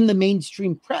together in the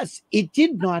mainstream press, it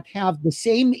did not have the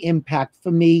same impact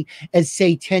for me as,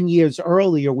 say, 10 years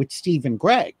earlier with Steve and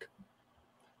Greg.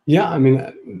 Yeah, I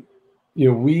mean,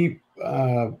 we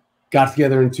got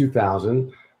together in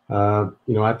 2000.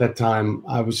 At that time,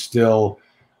 I was still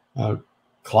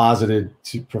closeted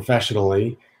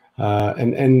professionally,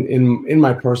 and in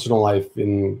my personal life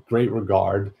in great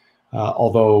regard.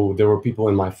 Although there were people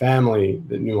in my family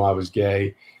that knew I was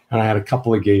gay, and I had a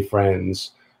couple of gay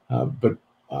friends, but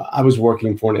I was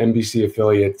working for an NBC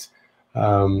affiliate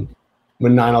when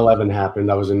 9/11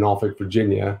 happened. I was in Norfolk,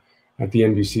 Virginia, at the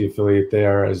NBC affiliate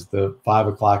there as the 5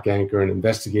 o'clock anchor and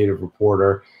investigative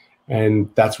reporter, and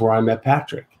that's where I met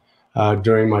Patrick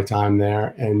during my time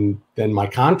there. And then my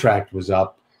contract was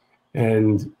up,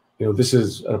 and this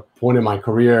is a point in my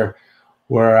career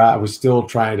where I was still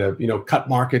trying to, cut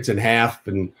markets in half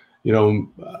and,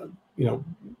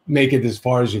 make it as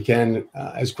far as you can,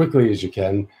 as quickly as you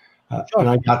can. Sure. And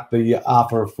I got the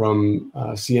offer from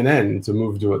CNN to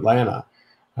move to Atlanta.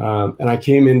 And I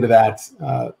came into that.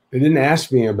 They didn't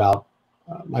ask me about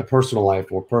my personal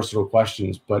life or personal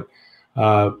questions, but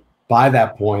by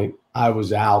that point, I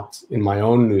was out in my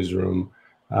own newsroom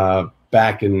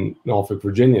back in Norfolk,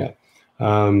 Virginia.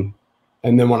 And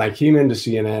then when I came into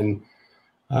CNN,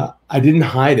 I didn't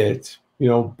hide it,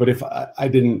 but if I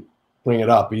didn't bring it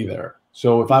up either.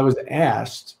 So if I was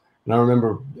asked, and I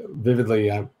remember vividly,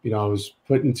 I was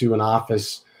put into an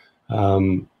office.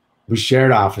 We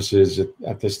shared offices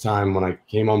at this time when I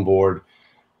came on board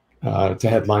to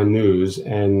Headline News,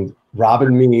 and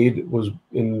Robin Meade was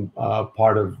in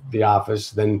part of the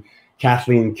office. Then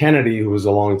Kathleen Kennedy, who was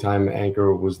a longtime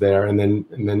anchor, was there, and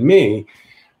then me.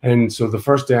 And so the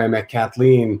first day I met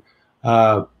Kathleen,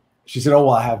 she said, "Oh,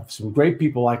 well, I have some great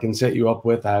people I can set you up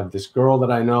with. I have this girl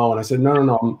that I know." And I said,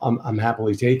 No, I'm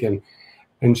happily taken.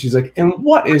 And she's like, "And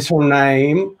what is her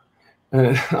name?"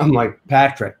 And I'm like,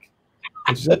 "Patrick."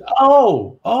 And she said,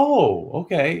 Oh,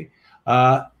 okay.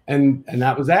 And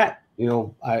that was that.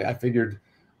 I figured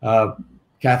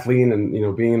Kathleen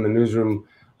and being in the newsroom,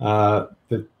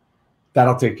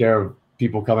 that'll take care of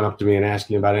people coming up to me and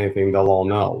asking about anything. They'll all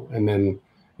know. And then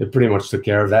it pretty much took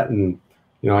care of that. And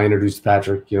I introduced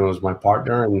Patrick, as my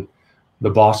partner, and the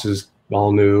bosses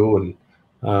all knew,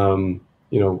 and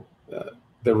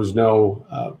there was no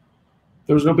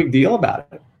big deal about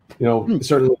it.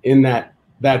 Certainly in that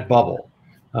bubble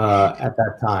at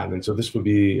that time, and so this would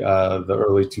be the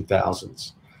early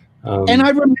 2000s. And I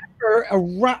remember,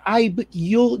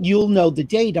 you'll know the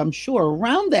date, I'm sure.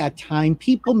 Around that time,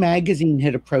 People magazine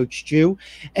had approached you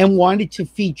and wanted to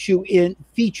feature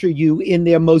you in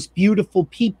their Most Beautiful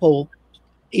People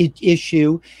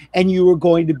issue, and you were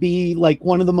going to be like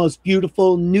one of the most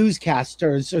beautiful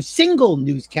newscasters, or single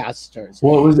newscasters.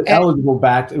 Well, it was eligible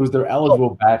batch. It was their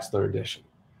eligible bachelor edition.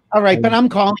 All right, but I'm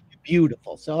calling you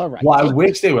beautiful. So all right. Well, I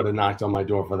wish they would have knocked on my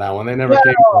door for that one. They never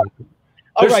came.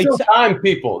 There's still time,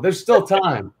 people. There's still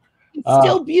time. It's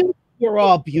still beautiful. You're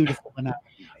all beautiful enough.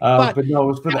 But no, it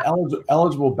was for the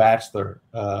eligible bachelor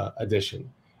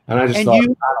edition, and I just thought, I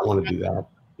don't want to do that.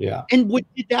 Yeah. And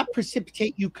did that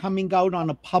precipitate you coming out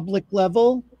on a public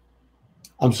level?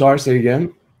 I'm sorry, say again.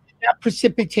 Did that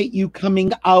precipitate you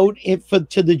coming out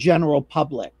to the general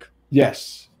public?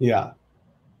 Yes. Yeah.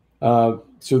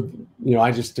 So,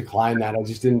 I just declined that. I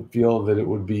just didn't feel that it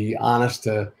would be honest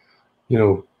to,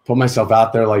 put myself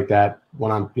out there like that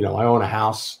when I'm, I own a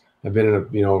house. I've been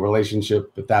in a,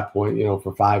 relationship at that point,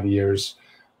 for 5 years,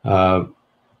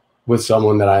 with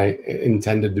someone that I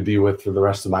intended to be with for the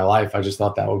rest of my life. I just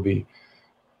thought that would be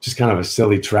just kind of a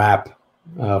silly trap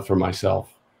for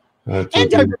myself. And I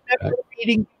remember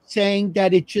reading saying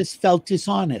that it just felt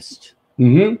dishonest.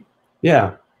 Mm-hmm.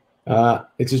 Yeah.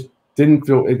 It just didn't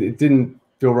feel, it didn't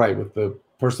feel right with the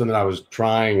person that I was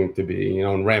trying to be,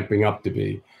 and ramping up to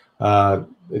be.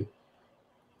 It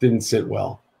didn't sit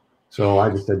well. So I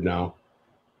just said no.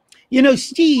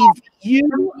 Steve,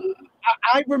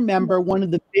 I remember one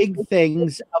of the big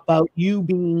things about you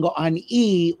being on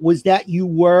E was that you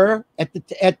were at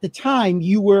the time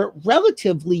you were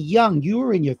relatively young. You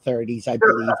were in your 30s, I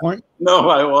believe, weren't you? No,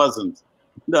 I wasn't.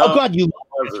 No, oh God, you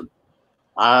wasn't.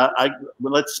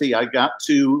 Let's see.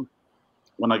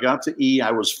 When I got to E,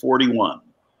 I was 41.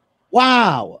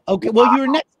 Wow. Okay. Well, you're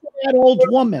next to that old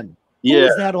woman. Yeah. Who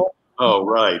is that old? Oh,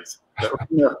 right.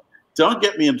 Don't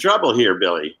get me in trouble here,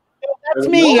 Billy. No, that's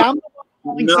me. I'm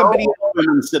somebody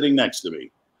woman sitting next to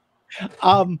me.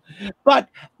 But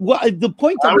the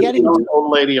point I I'm was getting the to, only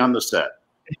old lady on the set.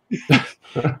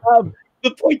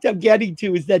 the point I'm getting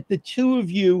to is that the two of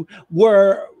you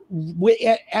were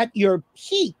at your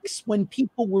peaks when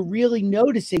people were really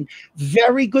noticing.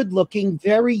 Very good looking,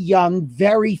 very young,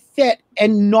 very fit,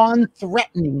 and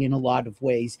non-threatening in a lot of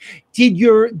ways. Did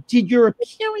your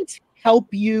appearance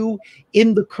help you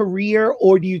in the career,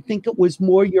 or do you think it was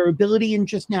more your ability and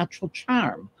just natural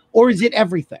charm, or is it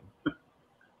everything?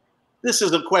 This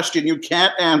is a question you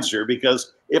can't answer,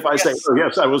 because if I say, oh,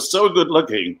 yes, I was so good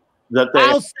looking that they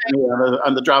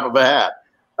on the drop of a hat,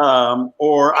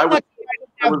 or I was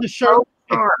so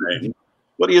charming,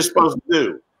 what are you supposed to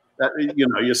do? That,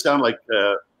 you sound like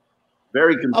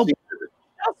very conceited.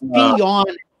 Be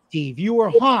honest, Steve. You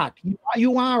were hot.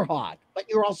 You are hot, but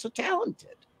you're also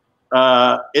talented.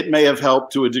 It may have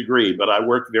helped to a degree, but I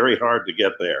worked very hard to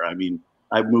get there. I mean,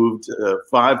 I moved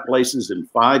 5 places in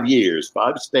 5 years,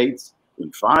 5 states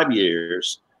in 5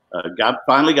 years.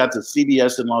 Finally got to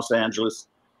CBS in Los Angeles.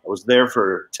 I was there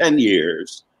for 10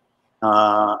 years,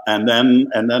 and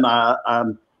then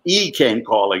E came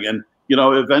calling, and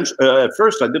eventually, at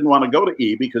first I didn't want to go to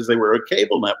E because they were a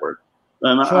cable network,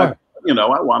 and sure.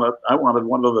 I wanted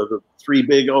one of the 3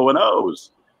 big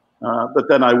O&Os. But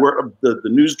then I worked the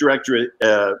news director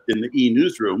in the E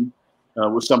newsroom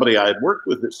was somebody I had worked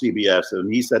with at CBS,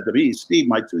 and he said to me, "Steve,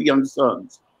 my 2 young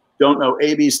sons don't know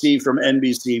ABC from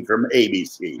NBC from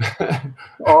ABC.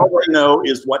 All they know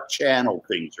is what channel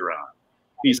things are on."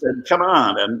 He said, "Come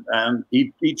on," and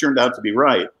he turned out to be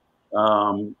right.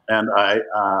 And I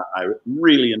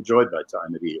really enjoyed my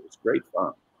time at E. It was great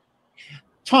fun.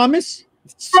 Thomas,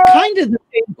 it's kind of the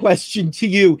same question to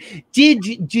you. Do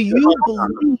you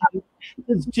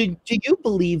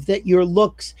believe that your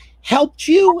looks helped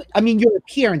you? I mean, your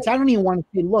appearance, I don't even want to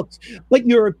say looks, but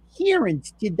your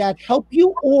appearance, did that help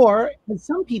you? Or, as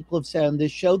some people have said on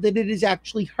this show, that it has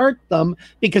actually hurt them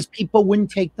because people wouldn't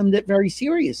take them that very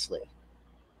seriously?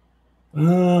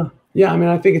 Yeah, I mean,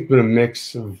 I think it's been a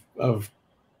mix of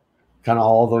kind of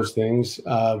all those things.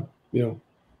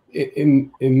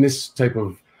 In this type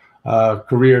of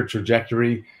career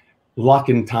trajectory, luck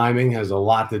and timing has a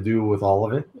lot to do with all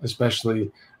of it, especially,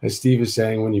 as Steve is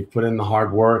saying, when you've put in the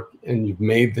hard work and you've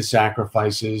made the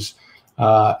sacrifices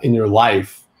in your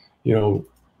life,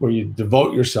 where you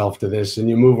devote yourself to this and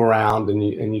you move around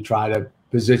and you try to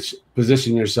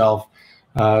position yourself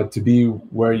to be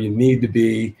where you need to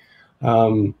be.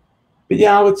 But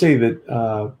yeah, I would say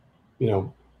that,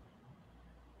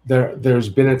 there's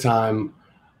been a time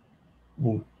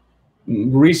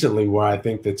recently where I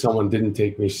think that someone didn't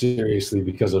take me seriously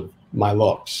because of my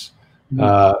looks.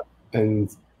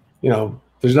 And,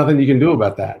 there's nothing you can do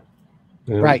about that.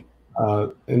 Right.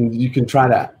 And you can try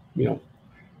to,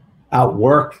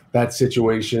 outwork that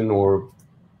situation or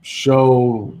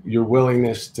show your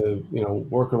willingness to,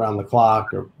 work around the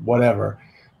clock or whatever.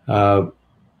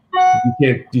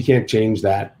 You can't change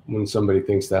that when somebody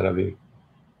thinks that of you.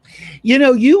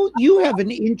 You have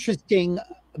an interesting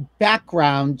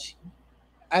background,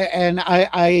 and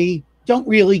I don't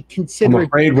really consider. I'm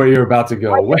afraid where you're about to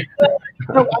go.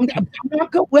 No, I'm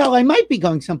not well, I might be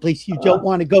going someplace you don't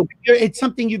want to go. It's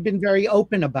something you've been very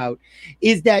open about,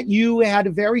 is that you had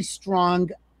a very strong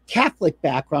Catholic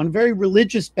background, a very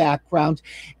religious background,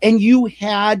 and you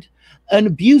had an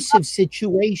abusive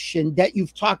situation that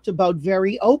you've talked about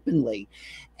very openly.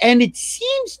 And it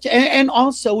seems to, and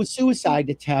also a suicide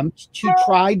attempt to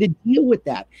try to deal with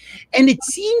that. And it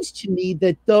seems to me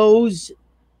that those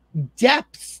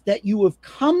depths that you have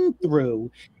come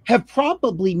through have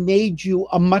probably made you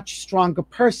a much stronger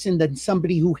person than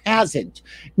somebody who hasn't.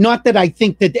 Not that I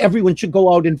think that everyone should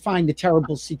go out and find a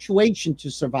terrible situation to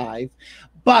survive,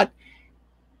 but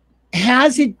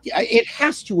it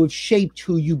has to have shaped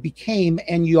who you became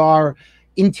and your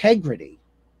integrity.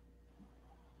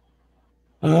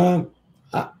 I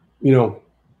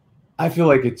feel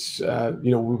like it's,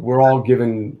 we're all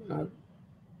given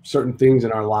certain things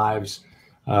in our lives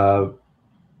that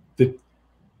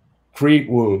create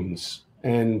wounds.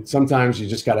 And sometimes you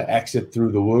just got to exit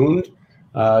through the wound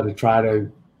to try to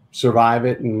survive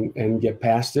it and get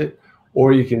past it.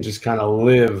 Or you can just kind of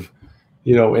live,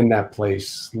 in that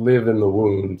place, live in the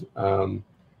wound.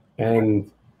 And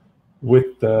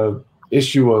with the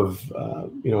issue of,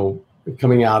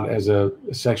 coming out as a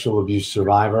sexual abuse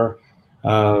survivor,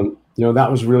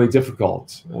 that was really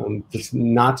difficult. It's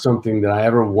not something that I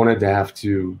ever wanted to have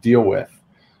to deal with.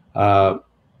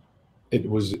 It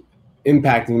was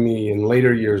impacting me in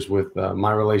later years with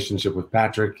my relationship with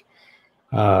Patrick.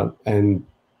 And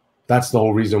that's the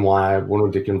whole reason why I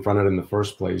wanted to confront it in the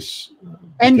first place.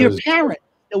 And your parents.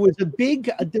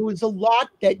 there was a lot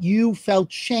that you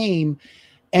felt shame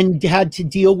and had to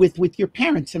deal with your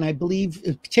parents, and I believe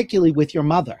particularly with your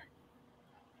mother.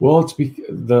 Well, it's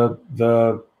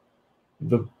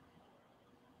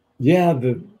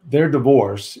their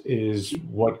divorce is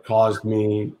what caused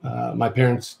me. My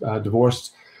parents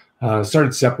divorced,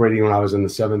 started separating when I was in the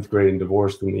 7th grade and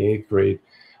divorced in the 8th grade.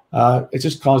 It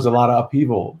just caused a lot of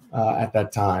upheaval at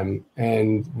that time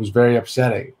and was very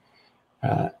upsetting.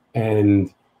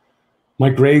 And my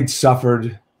grades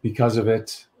suffered because of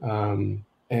it.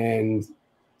 And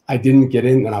I didn't get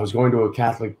in, and I was going to a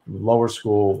Catholic lower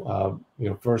school,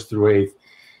 1st through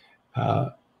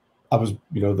 8th. I was,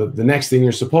 the next thing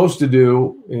you're supposed to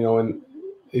do,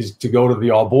 is to go to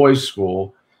the all boys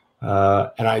school.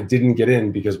 And I didn't get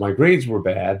in because my grades were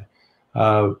bad.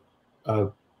 The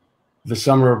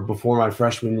summer before my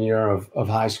freshman year of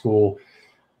high school,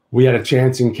 we had a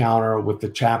chance encounter with the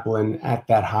chaplain at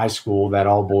that high school, that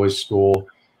all boys school,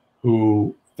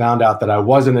 who found out that I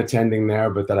wasn't attending there,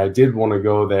 but that I did want to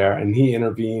go there. And he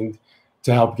intervened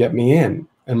to help get me in.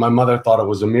 And my mother thought it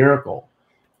was a miracle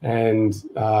and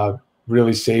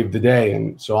really saved the day.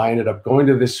 And so I ended up going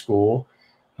to this school.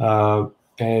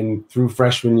 And through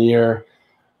freshman year,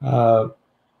 I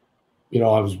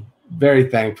was very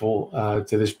thankful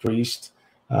to this priest.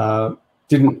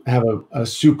 Didn't have a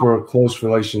super close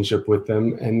relationship with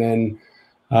them. And then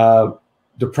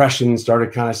depression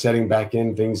started kind of setting back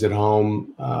in. Things at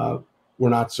home were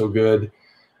not so good.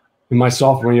 In my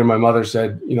sophomore year, my mother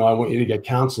said, I want you to get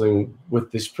counseling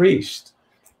with this priest.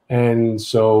 And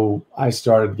so I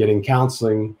started getting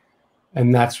counseling,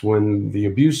 and that's when the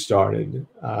abuse started.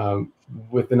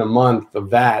 Within a month of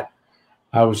that,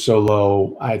 I was so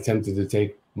low, I attempted to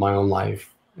take my own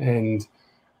life. And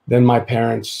then my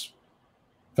parents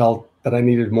felt that I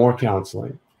needed more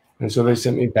counseling. And so they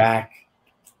sent me back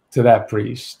to that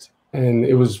priest. And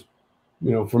it was,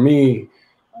 for me,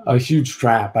 a huge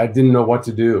trap. I didn't know what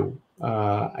to do.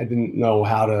 I didn't know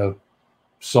how to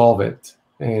solve it.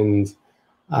 And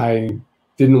I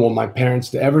didn't want my parents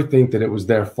to ever think that it was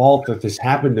their fault that this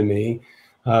happened to me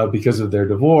because of their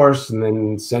divorce, and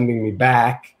then sending me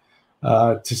back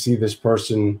to see this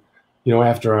person,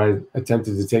 after I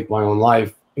attempted to take my own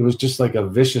life. It was just like a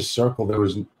vicious circle. There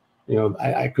was,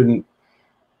 I couldn't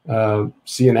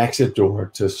see an exit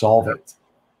door to solve it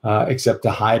except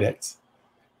to hide it.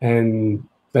 And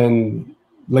then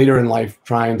later in life,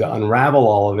 trying to unravel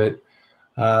all of it,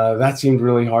 that seemed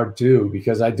really hard too,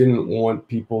 because I didn't want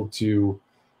people to,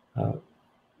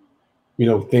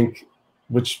 think,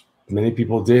 which many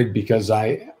people did, because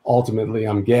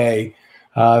I'm gay,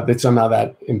 that somehow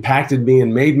that impacted me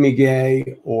and made me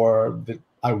gay, or that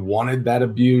I wanted that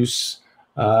abuse.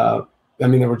 There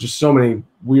were just so many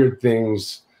weird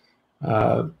things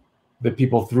that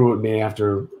people threw at me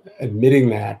after admitting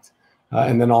that,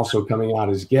 and then also coming out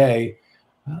as gay.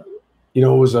 It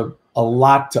was a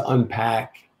lot to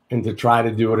unpack, and to try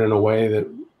to do it in a way that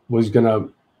was going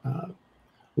to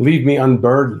leave me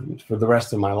unburdened for the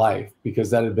rest of my life, because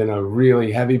that had been a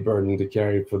really heavy burden to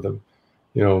carry for the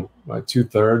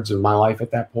 2/3 of my life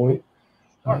at that point.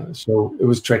 So it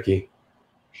was tricky.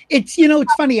 It's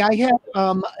funny. I had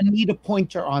Anita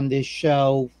Pointer on this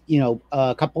show,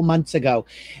 a couple months ago,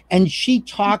 and she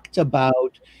talked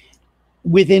about,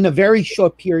 within a very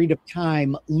short period of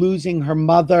time, losing her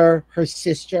mother, her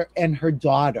sister, and her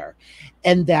daughter,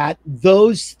 and that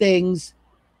those things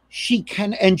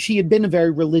and she had been a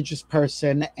very religious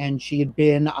person, and she had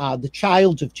been the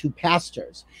child of 2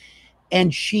 pastors,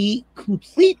 and she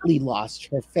completely lost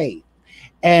her faith,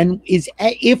 and is,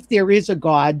 if there is a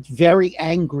God, very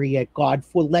angry at God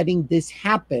for letting this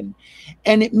happen.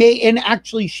 And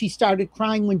actually she started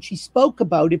crying when she spoke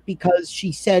about it, because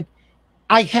she said,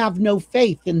 I have no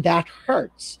faith, and that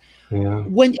hurts. Yeah.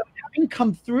 When having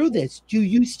come through this, do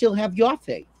you still have your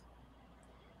faith?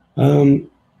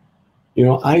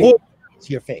 What's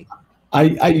your faith?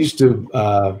 I used to,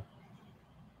 I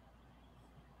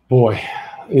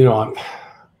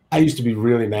used to be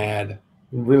really mad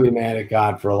at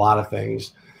God for a lot of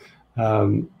things,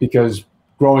 because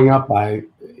growing up, I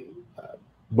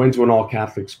went to an all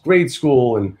Catholics grade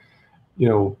school, and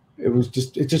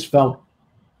it just felt,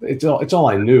 it's all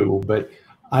I knew, but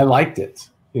I liked it,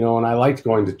 and I liked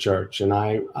going to church, and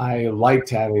I liked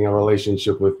having a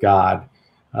relationship with God,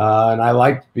 and I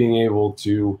liked being able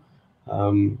to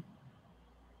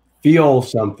feel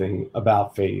something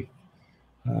about faith.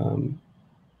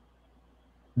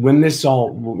 When this all,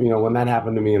 when that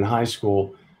happened to me in high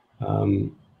school,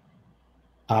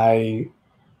 I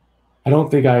don't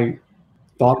think I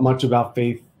thought much about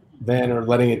faith then, or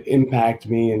letting it impact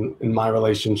me in my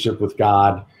relationship with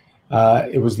God.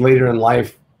 It was later in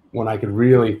life when I could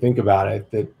really think about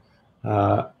it, that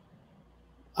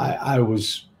I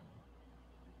was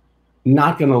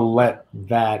not going to let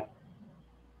that,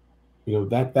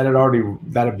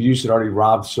 that abuse had already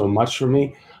robbed so much from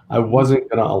me. I wasn't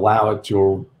going to allow it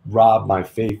to rob my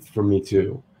faith from me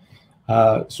too.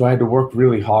 So I had to work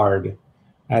really hard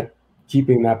at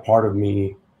keeping that part of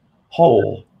me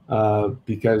whole,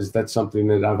 because that's something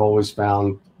that I've always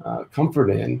found comfort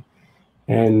in.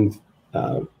 And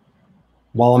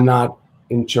while I'm not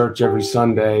in church every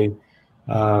Sunday,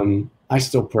 I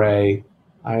still pray.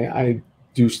 I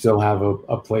do still have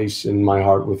a place in my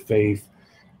heart with faith.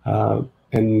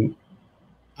 And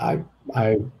I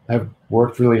have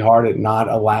worked really hard at not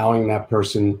allowing that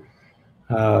person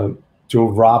to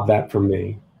rob that from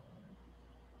me.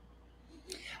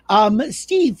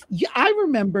 Steve, I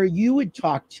remember you had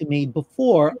talked to me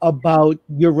before about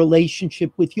your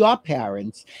relationship with your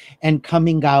parents and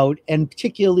coming out, and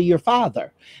particularly your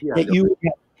father, that you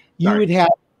would have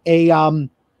a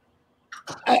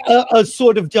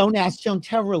sort of don't ask, don't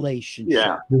tell relationship.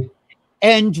 Yeah.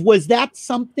 And was that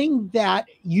something that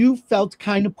you felt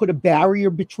kind of put a barrier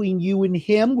between you and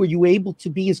him? Were you able to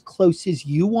be as close as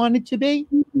you wanted to be?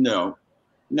 No,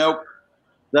 nope.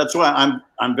 That's why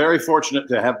I'm very fortunate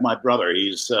to have my brother.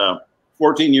 He's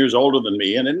 14 years older than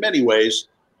me, and in many ways,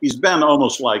 he's been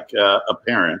almost like a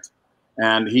parent.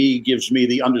 And he gives me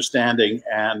the understanding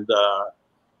and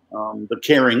the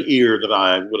caring ear that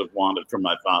I would have wanted from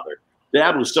my father.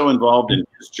 Dad was so involved in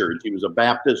his church. He was a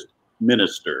Baptist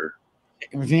minister.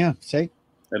 Yeah, see?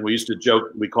 And we used to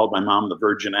joke, we called my mom the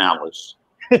Virgin Alice.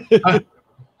 And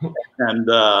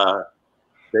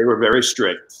they were very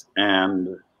strict.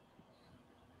 And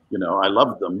I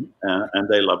loved them, and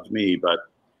they loved me, but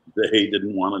they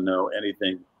didn't want to know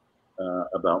anything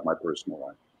about my personal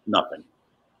life. Nothing.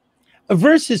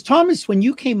 Versus Thomas, when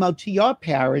you came out to your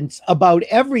parents about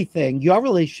everything, your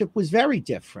relationship was very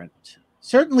different.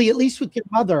 Certainly, at least with your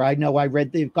mother, I know I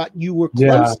read you were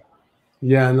close.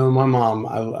 Yeah, no, my mom,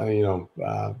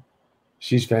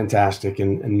 she's fantastic,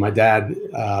 and my dad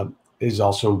is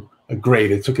also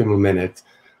great. It took him a minute,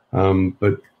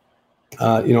 but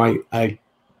I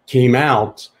came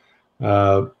out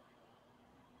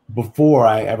before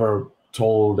I ever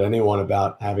told anyone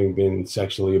about having been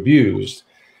sexually abused,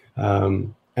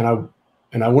 and I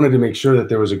wanted to make sure that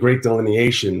there was a great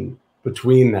delineation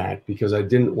between that, because I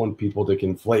didn't want people to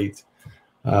conflate,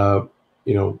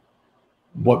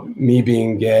 what me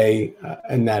being gay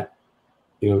and that,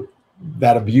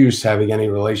 that abuse having any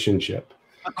relationship,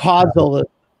 a causal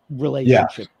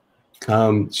relationship.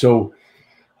 Yeah. So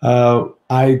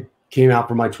I came out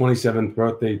for my 27th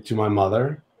birthday to my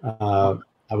mother. I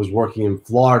was working in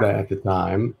Florida at the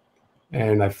time,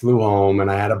 and I flew home, and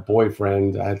I had a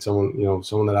boyfriend. I had someone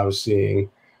that I was seeing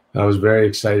that I was very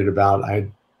excited about. I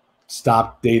had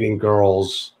stopped dating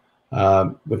girls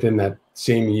within that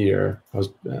same year. I was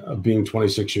being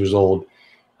 26 years old,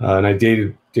 and I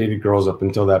dated girls up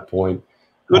until that point.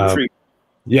 Good treat.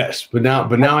 Yes, but now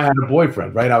I had a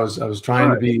boyfriend, right? I was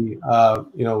trying to be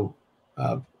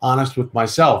honest with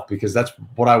myself, because that's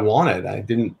what I wanted. I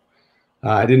didn't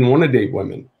want to date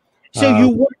women. So you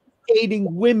weren't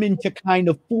dating women to kind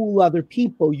of fool other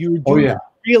people. You were doing it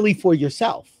really for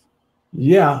yourself.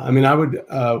 Yeah, I mean, I would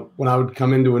when I would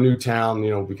come into a new town,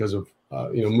 because of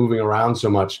moving around so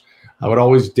much, I would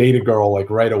always date a girl like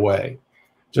right away,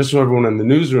 just so everyone in the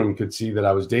newsroom could see that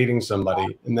I was dating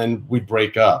somebody, and then we'd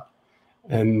break up,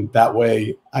 and that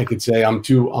way I could say I'm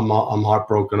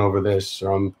heartbroken over this,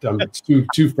 or I'm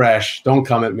too fresh. Don't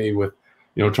come at me with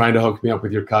trying to hook me up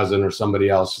with your cousin or somebody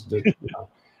else,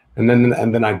 and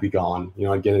then I'd be gone.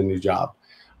 I'd get a new job,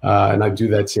 and I'd do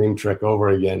that same trick over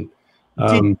again.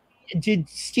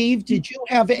 Steve, did you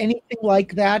have anything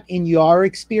like that in your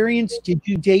experience? Did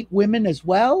you date women as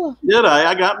well? Did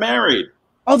I? I got married.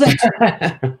 Oh, that's.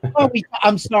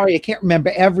 I'm sorry, I can't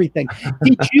remember everything.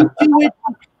 Did you do it?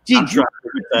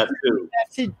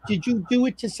 Did you do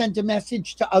it to send a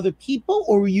message to other people,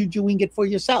 or were you doing it for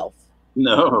yourself?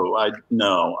 No, I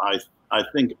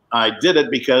think I did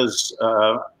it because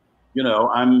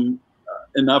I'm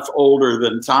enough older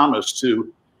than Thomas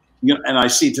to, and I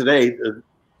see today that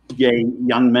gay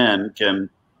young men can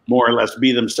more or less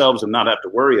be themselves and not have to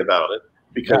worry about it,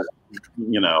 because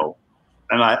and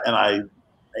I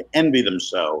envy them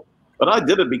so. But I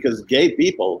did it because gay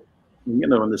people, in the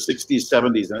 60s,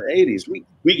 70s, and 80s,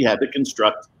 we had to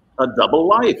construct a double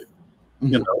life,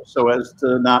 so as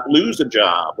to not lose a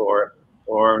job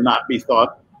or not be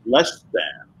thought less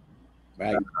than.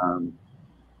 Right.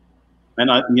 And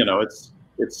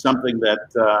it's something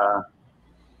that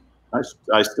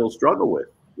I still struggle with.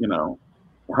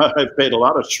 I've paid a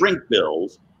lot of shrink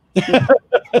bills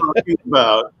talking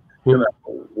about,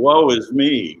 woe is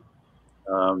me.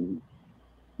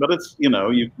 But it's,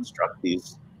 you construct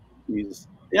these.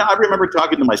 Yeah, I remember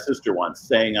talking to my sister once,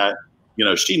 saying,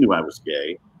 she knew I was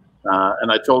gay,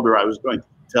 and I told her I was going to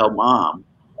tell mom,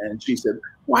 and she said,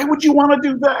 "Why would you want to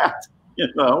do that?"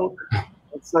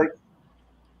 It's like,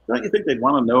 don't you think they'd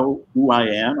want to know who I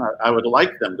am? I would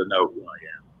like them to know who I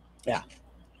am. Yeah.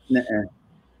 Nuh-uh.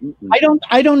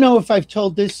 I don't know if I've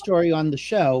told this story on the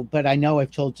show, but I know I've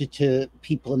told it to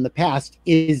people in the past,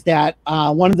 is that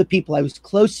one of the people I was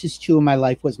closest to in my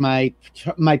life was my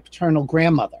paternal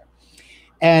grandmother.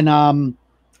 And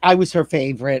I was her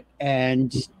favorite.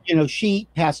 And, she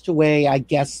passed away, I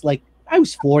guess, like I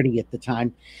was 40 at the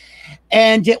time.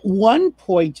 And at one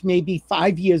point, maybe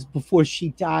 5 years before she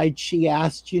died, she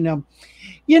asked, there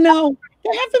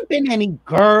haven't been any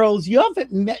girls. You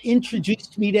haven't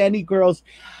introduced me to any girls.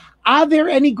 Are there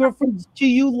any girlfriends do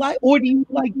you like, or do you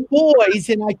like boys?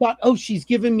 And I thought, oh, she's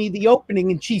giving me the opening.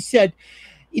 And she said,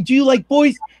 do you like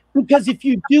boys? Because if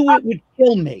you do, it would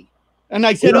kill me. And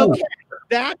I said, okay,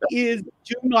 that is,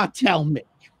 do not tell me.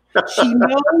 She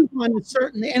knows on a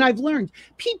certain, and I've learned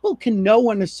people can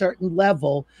know on a certain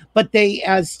level, but they,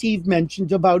 as Steve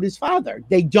mentioned about his father,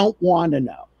 they don't want to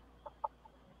know.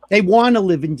 They want to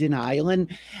live in denial.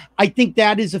 And I think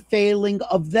that is a failing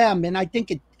of them. And I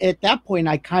think at that point,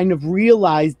 I kind of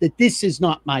realized that this is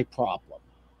not my problem.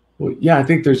 Well, yeah, I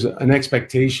think there's an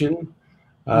expectation.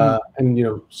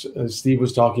 And, Steve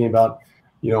was talking about,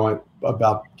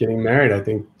 about getting married. I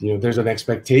think, there's an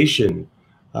expectation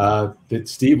that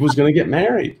Steve was going to get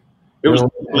married. It was a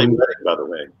lovely wedding, by the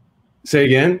way. Say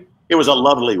again? It was a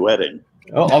lovely wedding.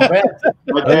 Oh, I'll bet.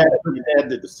 My dad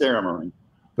did the ceremony.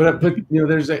 But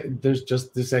there's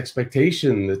just this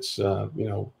expectation that's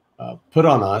put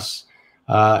on us,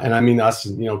 and I mean us,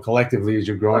 collectively as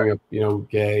you're growing up,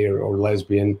 gay or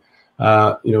lesbian,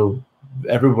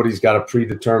 everybody's got a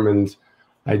predetermined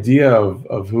idea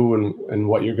of who and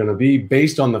what you're going to be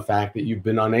based on the fact that you've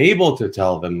been unable to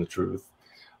tell them the truth,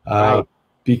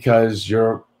 because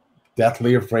you're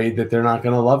deathly afraid that they're not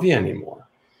going to love you anymore.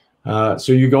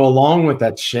 So you go along with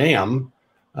that sham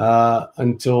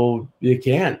until you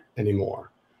can't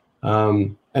anymore.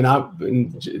 And I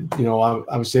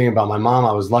was saying about my mom,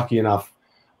 I was lucky enough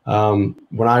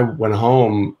when I went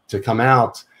home to come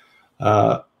out,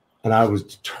 and I was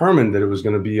determined that it was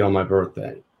going to be on my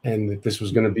birthday and that this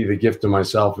was going to be the gift to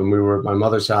myself. And we were at my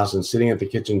mother's house and sitting at the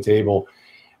kitchen table,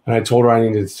 and I told her I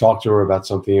needed to talk to her about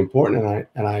something important.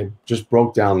 And I just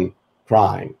broke down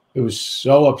crying. It was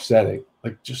so upsetting,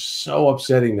 like just so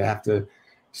upsetting to have to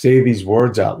say these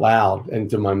words out loud and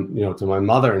to my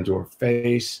mother and to her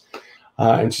face.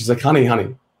 And she's like,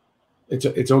 honey,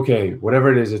 it's okay.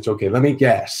 Whatever it is, it's okay. Let me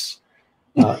guess.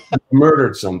 You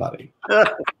murdered somebody.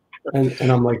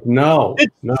 And I'm like, no.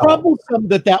 It's troublesome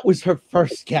that was her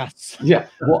first guess. Yeah.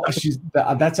 Well,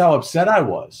 that's how upset I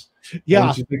was. Yeah.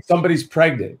 And she's like, somebody's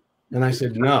pregnant. And I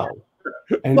said, no.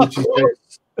 And she said,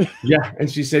 yeah.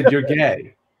 And she said, you're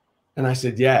gay. And I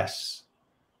said, yes.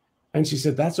 And she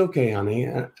said, that's okay, honey.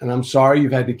 And I'm sorry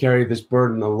you've had to carry this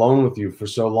burden alone with you for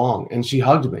so long. And she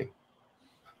hugged me.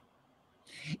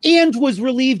 And was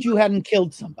relieved you hadn't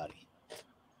killed somebody.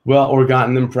 Well, or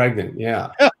gotten them pregnant. Yeah.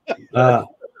 But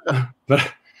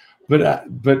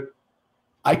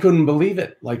I couldn't believe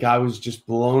it. Like I was just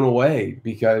blown away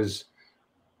because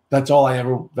that's all I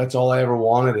ever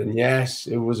wanted. And yes,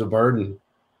 it was a burden,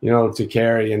 to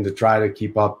carry and to try to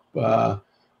keep up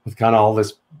with kind of all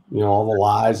this, all the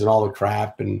lies and all the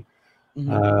crap. And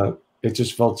it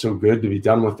just felt so good to be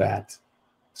done with that.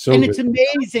 And it's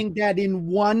amazing that in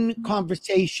one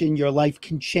conversation, your life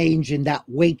can change and that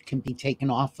weight can be taken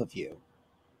off of you.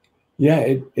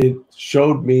 Yeah, it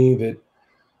showed me that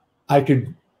I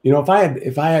could,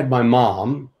 if I had my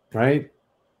mom, right,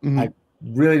 I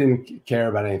really didn't care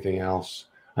about anything else.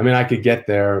 I mean, I could get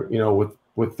there,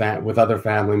 with other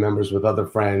family members, with other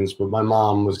friends, but my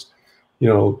mom was,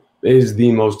 is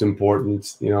the most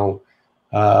important,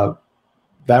 that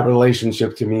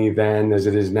relationship to me then, as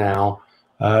it is now,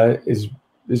 is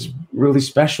really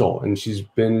special. And she's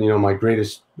been, my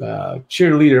greatest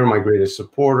cheerleader, my greatest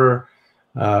supporter,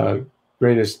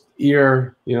 greatest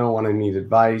ear, when I need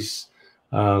advice.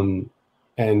 And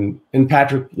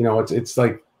Patrick, it's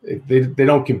like they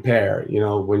don't compare,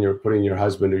 when you're putting your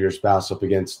husband or your spouse up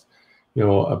against,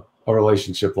 a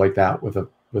relationship like that with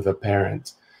a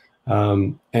parent.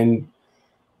 I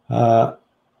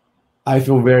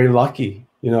feel very lucky,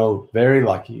 very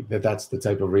lucky that that's the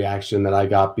type of reaction that I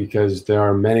got, because there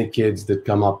are many kids that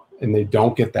come up and they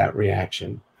don't get that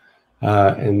reaction.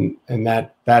 And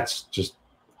that's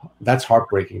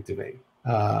heartbreaking to me.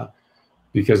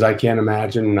 because I can't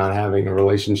imagine not having a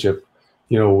relationship,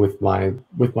 you know, with my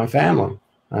family.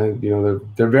 You know,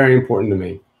 they're very important to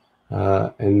me,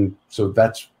 and so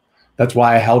that's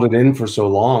why I held it in for so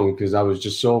long, because I was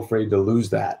just so afraid to lose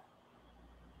that.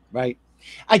 Right.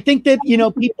 I think that, you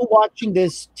know, people watching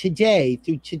this today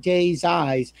through today's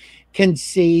eyes can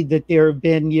see that there have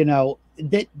been, you know,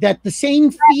 that the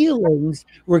same feelings,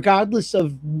 regardless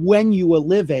of when you are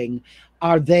living,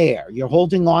 are there. You're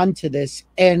holding on to this,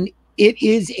 and it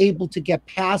is able to get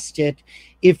past it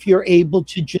if you're able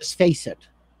to just face it.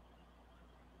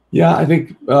 Yeah, I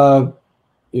think,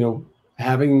 you know,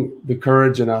 having the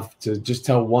courage enough to just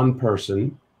tell one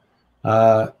person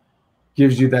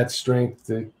gives you that strength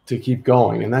to keep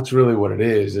going. And that's really what it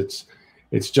is.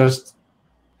 It's just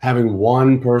having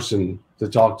one person to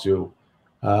talk to.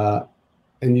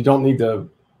 And you don't need to,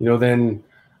 you know, then,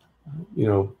 you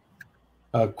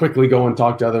know, quickly go and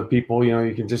talk to other people. You know,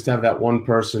 you can just have that one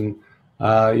person,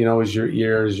 you know, as your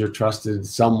ear, as your trusted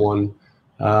someone.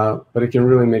 But it can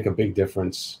really make a big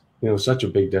difference, you know, such a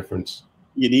big difference.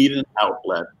 You need an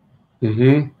outlet.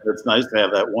 Mm-hmm. It's nice to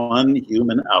have that one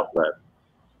human outlet.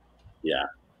 Yeah.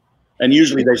 And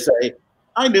usually they say,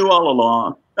 I knew all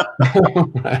along.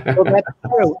 Well, that's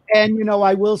true. And, you know,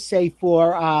 I will say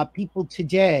for people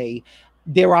today,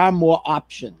 there are more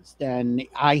options than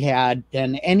I had,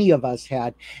 than any of us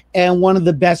had. And one of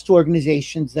the best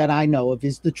organizations that I know of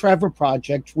is the Trevor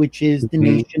Project, which is the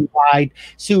nationwide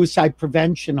suicide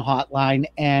prevention hotline.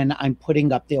 And I'm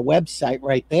putting up their website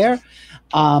right there.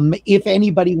 If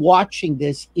anybody watching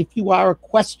this, if you are a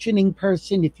questioning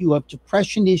person, if you have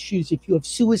depression issues, if you have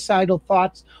suicidal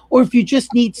thoughts, or if you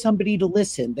just need somebody to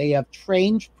listen, they have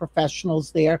trained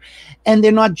professionals there, and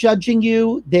they're not judging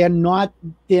you. They're not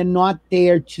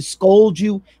there to scold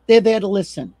you. They're there to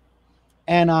listen.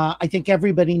 And I think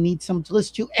everybody needs someone to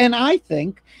listen to. And I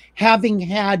think having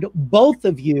had both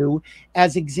of you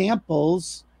as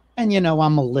examples, and, you know,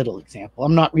 I'm a little example.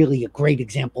 I'm not really a great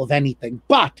example of anything,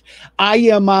 but I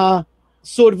am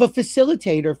sort of a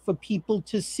facilitator for people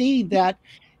to see that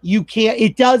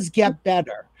it does get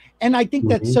better. And I think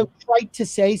that's so trite to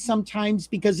say sometimes,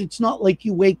 because it's not like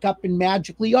you wake up and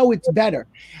magically, oh, it's better.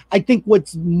 I think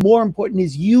what's more important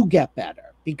is you get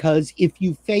better, because if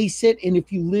you face it and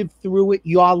if you live through it,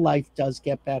 your life does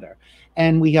get better.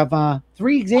 And we have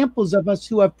 3 examples of us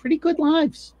who have pretty good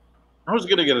lives. I was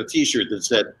going to get a T-shirt that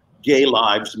said, Gay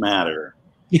Lives Matter.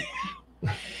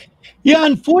 Yeah,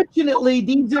 unfortunately,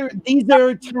 these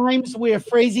are times where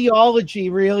phraseology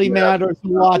really matters a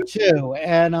lot too.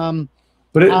 And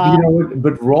but you know,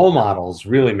 but role models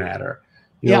really matter.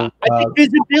 You know, I think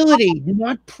visibility,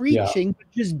 not preaching,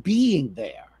 but just being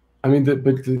there. I mean,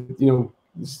 you know,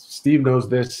 Steve knows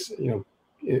this. You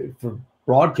know, for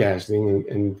broadcasting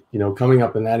and you know, coming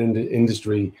up in that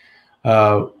industry,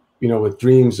 you know, with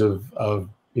dreams of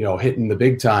you know, hitting the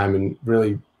big time and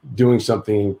really doing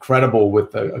something incredible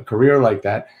with a career like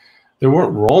that, there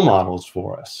weren't role models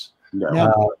for us.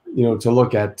 No. You know, to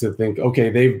look at, to think, okay,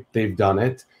 they've done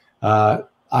it,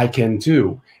 I can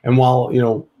too. And while you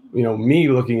know, me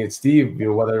looking at Steve, you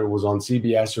know, whether it was on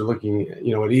CBS or looking,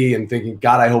 you know, at E and thinking,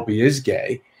 God, I hope he is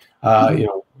gay. You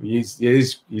know,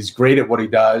 he's great at what he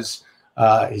does.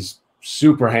 He's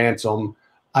super handsome.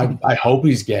 I hope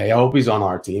he's gay. I hope he's on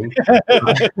our team.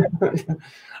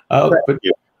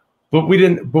 But we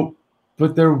didn't.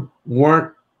 But there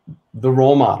weren't the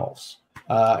role models.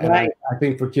 And I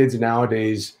think for kids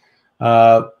nowadays,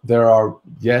 there are,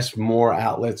 yes, more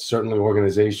outlets, certainly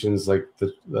organizations like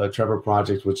the Trevor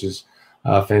Project, which is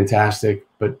fantastic.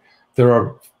 But there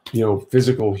are, you know,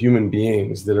 physical human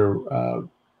beings that are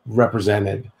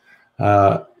represented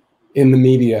in the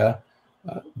media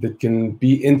that can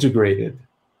be integrated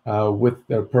with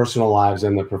their personal lives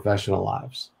and their professional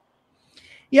lives.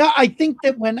 Yeah, I think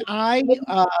that when I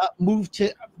moved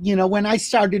to, you know, when I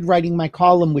started writing my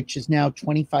column, which is now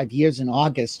 25 years in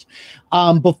August,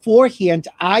 beforehand,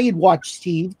 I had watched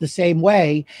Steve the same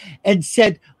way and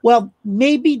said, well,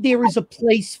 maybe there is a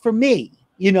place for me,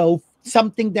 you know,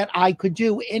 something that I could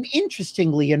do. And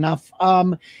interestingly enough,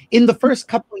 in the first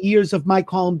couple of years of my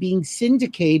column being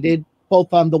syndicated,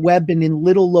 both on the web and in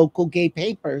little local gay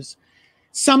papers,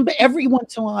 every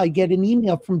once in a while I get an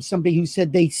email from somebody who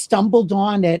said they stumbled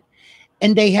on it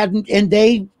and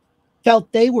they felt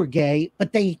they were gay,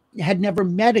 but they had never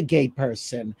met a gay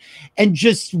person. And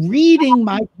just reading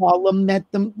my column let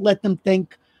them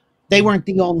think they weren't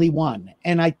the only one.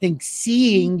 And I think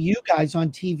seeing you guys on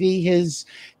TV has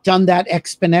done that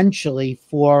exponentially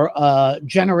for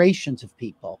generations of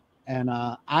people. And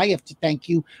I have to thank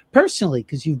you personally,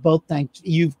 because you've both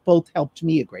helped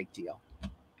me a great deal.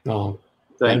 Oh,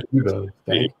 thank you both.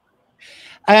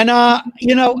 And,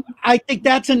 you know, I think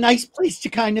that's a nice place to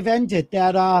kind of end it,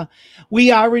 that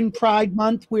we are in Pride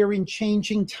Month. We're in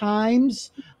changing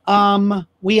times.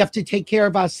 We have to take care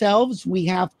of ourselves. We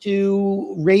have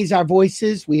to raise our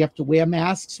voices. We have to wear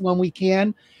masks when we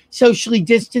can, socially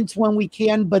distance when we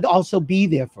can, but also be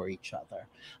there for each other.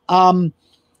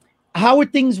 How are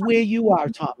things where you are,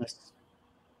 Thomas?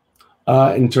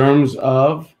 In terms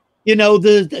of, you know,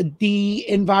 the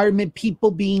environment, people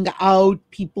being out,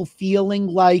 people feeling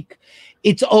like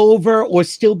it's over or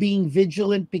still being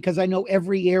vigilant, because I know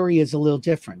every area is a little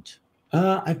different.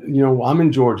 you know, I'm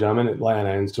in Georgia, I'm in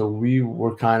Atlanta, and so we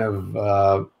were kind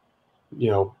of,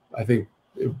 you know, I think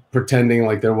pretending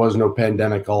like there was no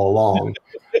pandemic all along.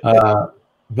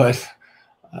 But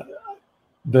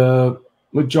the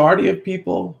majority of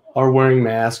people are wearing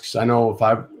masks. I know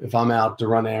if I'm out to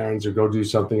run errands or go do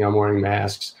something, I'm wearing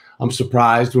masks. I'm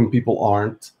surprised when people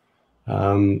aren't.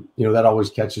 You know, that always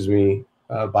catches me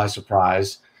by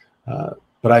surprise.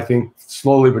 But I think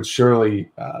slowly but surely,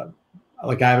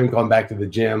 like I haven't gone back to the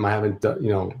gym. I haven't, you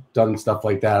know, done stuff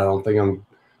like that. I don't think I'm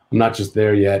not just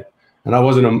there yet. And I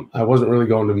wasn't really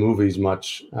going to movies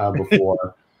much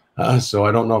before. So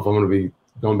I don't know if I'm going to be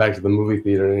going back to the movie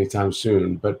theater anytime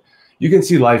soon. But you can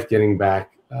see life getting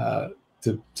back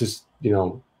to you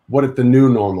know, what the new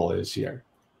normal is here.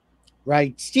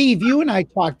 Right. Steve, you and I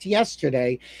talked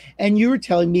yesterday, and you were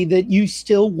telling me that you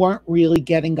still weren't really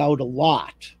getting out a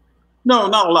lot. No,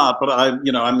 not a lot, but I'm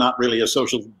not really a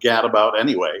social gadabout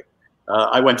anyway.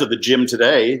 I went to the gym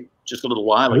today, just a little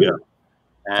while ago.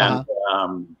 And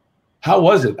how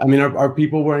was it? I mean, are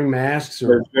people wearing masks?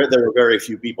 Or? There were very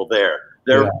few people there.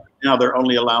 Now they're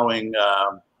only allowing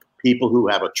people who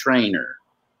have a trainer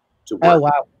to work. Oh,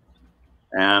 wow.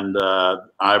 And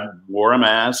I wore a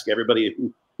mask. Everybody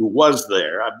who was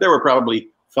there were probably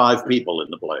 5 people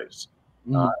in the place.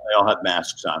 They all had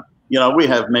masks on. You know, we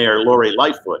have Mayor Lori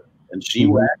Lightfoot, and she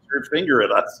wags her finger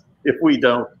at us if we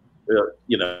don't,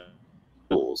 you know,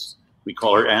 rules. We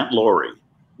call her Aunt Lori.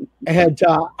 And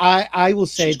I will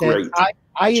say that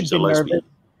I had been nervous.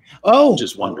 Oh, which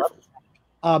is wonderful.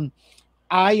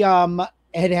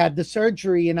 I had the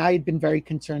surgery, and I had been very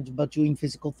concerned about doing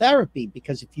physical therapy,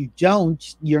 because if you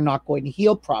don't, you're not going to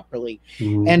heal properly.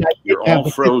 And you're all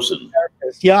frozen.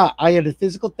 Yeah, I had a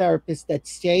physical therapist that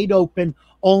stayed open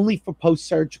only for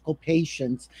post-surgical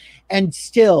patients, and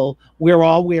still we're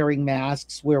all wearing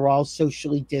masks, we're all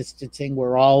socially distancing,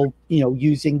 we're all, you know,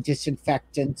 using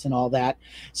disinfectants and all that.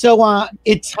 So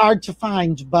it's hard to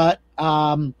find, but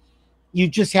you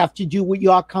just have to do what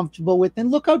you are comfortable with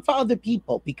and look out for other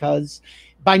people, because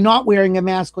by not wearing a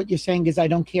mask, what you're saying is I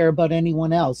don't care about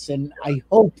anyone else. And I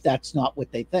hope that's not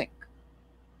what they think.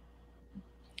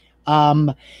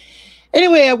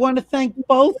 Anyway, I want to thank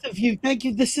both of you. Thank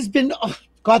you. This has been,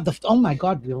 oh my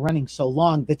God, we're running so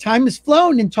long. The time has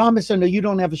flown. And Thomas, I know you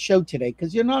don't have a show today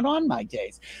because you're not on my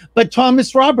days. But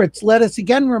Thomas Roberts, let us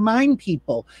again remind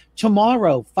people,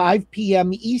 tomorrow, 5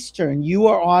 p.m. Eastern, you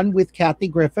are on with Kathy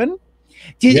Griffin.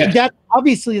 That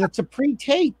obviously that's a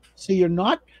pre-tape, so you're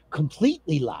not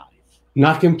completely live.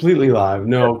 Not completely live,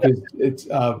 no, because it's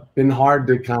been hard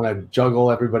to kind of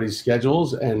juggle everybody's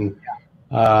schedules, and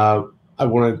I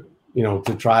wanted, you know,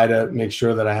 to try to make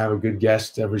sure that I have a good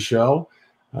guest every show.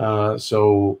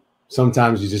 So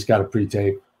sometimes you just got to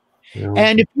pre-tape. You know?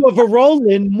 And if you have a role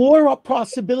in, more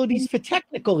possibilities for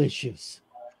technical issues.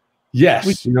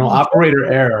 Yes, you know, operator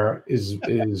error is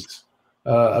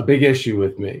a big issue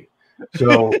with me.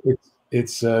 So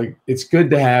it's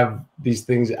good to have these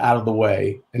things out of the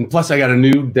way. And plus I got a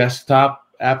new desktop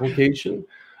application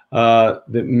that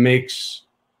makes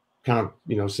kind of,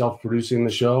 you know, self-producing the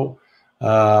show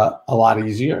a lot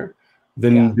easier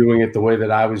than doing it the way that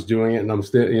I was doing it. And I'm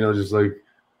still, you know, just like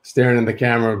staring in the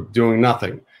camera, doing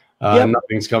nothing.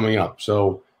 Nothing's coming up.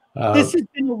 So this has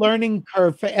been a learning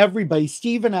curve for everybody.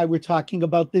 Steve and I were talking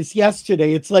about this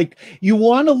yesterday. It's like you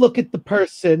want to look at the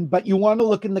person, but you want to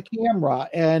look in the camera.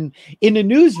 And in a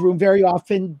newsroom, very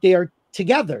often they're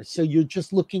together. So you're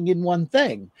just looking in one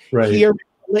thing. Right. Here,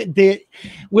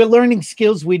 we're learning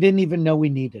skills we didn't even know we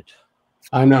needed.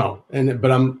 I know.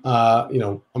 But I'm, you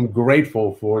know, I'm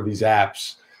grateful for these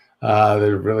apps that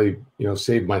have really, you know,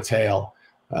 saved my tail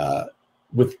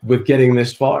with getting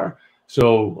this far.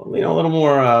 So, you know, a little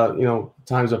more, you know,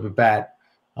 times up at bat,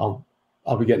 I'll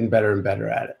be getting better and better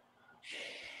at it.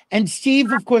 And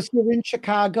Steve, of course, you're in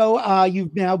Chicago.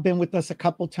 You've now been with us a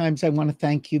couple times. I want to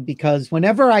thank you, because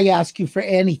whenever I ask you for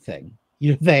anything,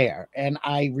 you're there, and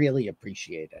I really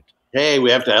appreciate it. Hey,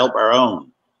 we have to help our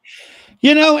own.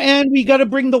 You know, and we got to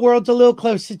bring the world a little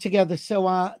closer together.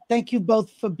 So thank you both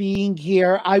for being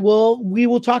here. We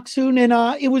will talk soon. And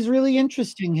it was really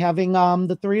interesting having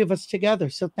the three of us together.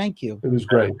 So thank you. It was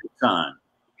great. Good time.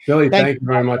 Billy, thank you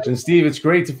very much. And Steve, it's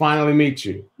great to finally meet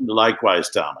you. Likewise,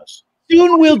 Thomas.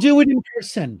 Soon we'll do it in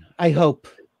person, I hope.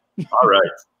 All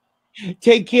right.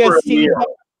 Take care, Steve.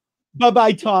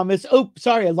 Bye-bye, Thomas. Oh,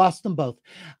 sorry, I lost them both.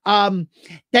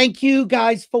 Thank you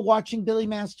guys for watching Billy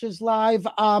Masters Live.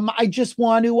 I just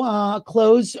want to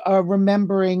close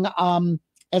remembering,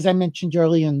 as I mentioned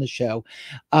earlier in the show,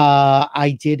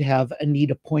 I did have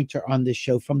Anita Pointer on the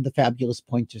show from the Fabulous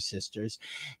Pointer Sisters.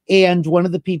 And one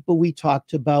of the people we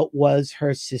talked about was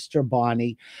her sister,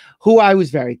 Bonnie, who I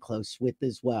was very close with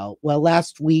as well. Well,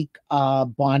 last week,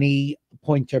 Bonnie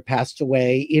Pointer passed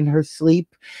away in her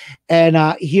sleep. And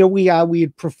here we are. We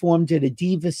had performed at a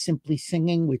Diva Simply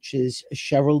Singing, which is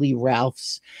Cheryl Lee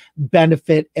Ralph's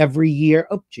benefit every year.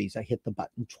 Oh, geez, I hit the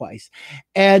button twice.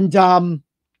 And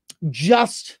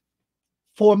just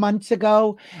 4 months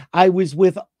ago, I was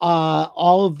with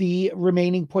all of the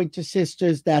remaining Pointer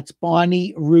Sisters. That's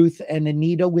Bonnie, Ruth, and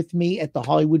Anita with me at the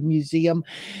Hollywood Museum.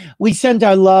 We send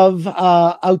our love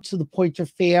out to the Pointer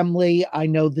family. I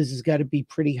know this has got to be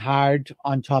pretty hard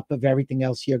on top of everything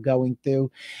else you're going through.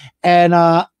 And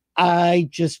I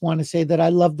just want to say that I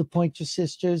love the Pointer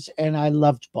Sisters and I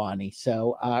loved Bonnie.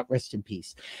 So rest in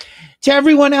peace. To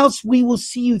everyone else, we will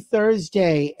see you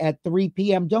Thursday at 3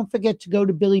 p.m. Don't forget to go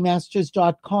to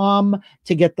billymasters.com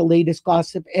to get the latest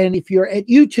gossip. And if you're at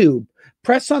YouTube,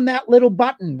 press on that little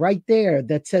button right there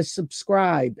that says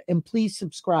subscribe. And please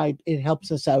subscribe. It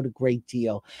helps us out a great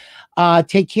deal.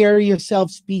 Take care of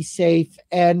yourselves. Be safe.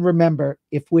 And remember,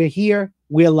 if we're here,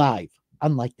 we're live.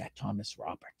 Unlike that Thomas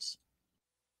Roberts.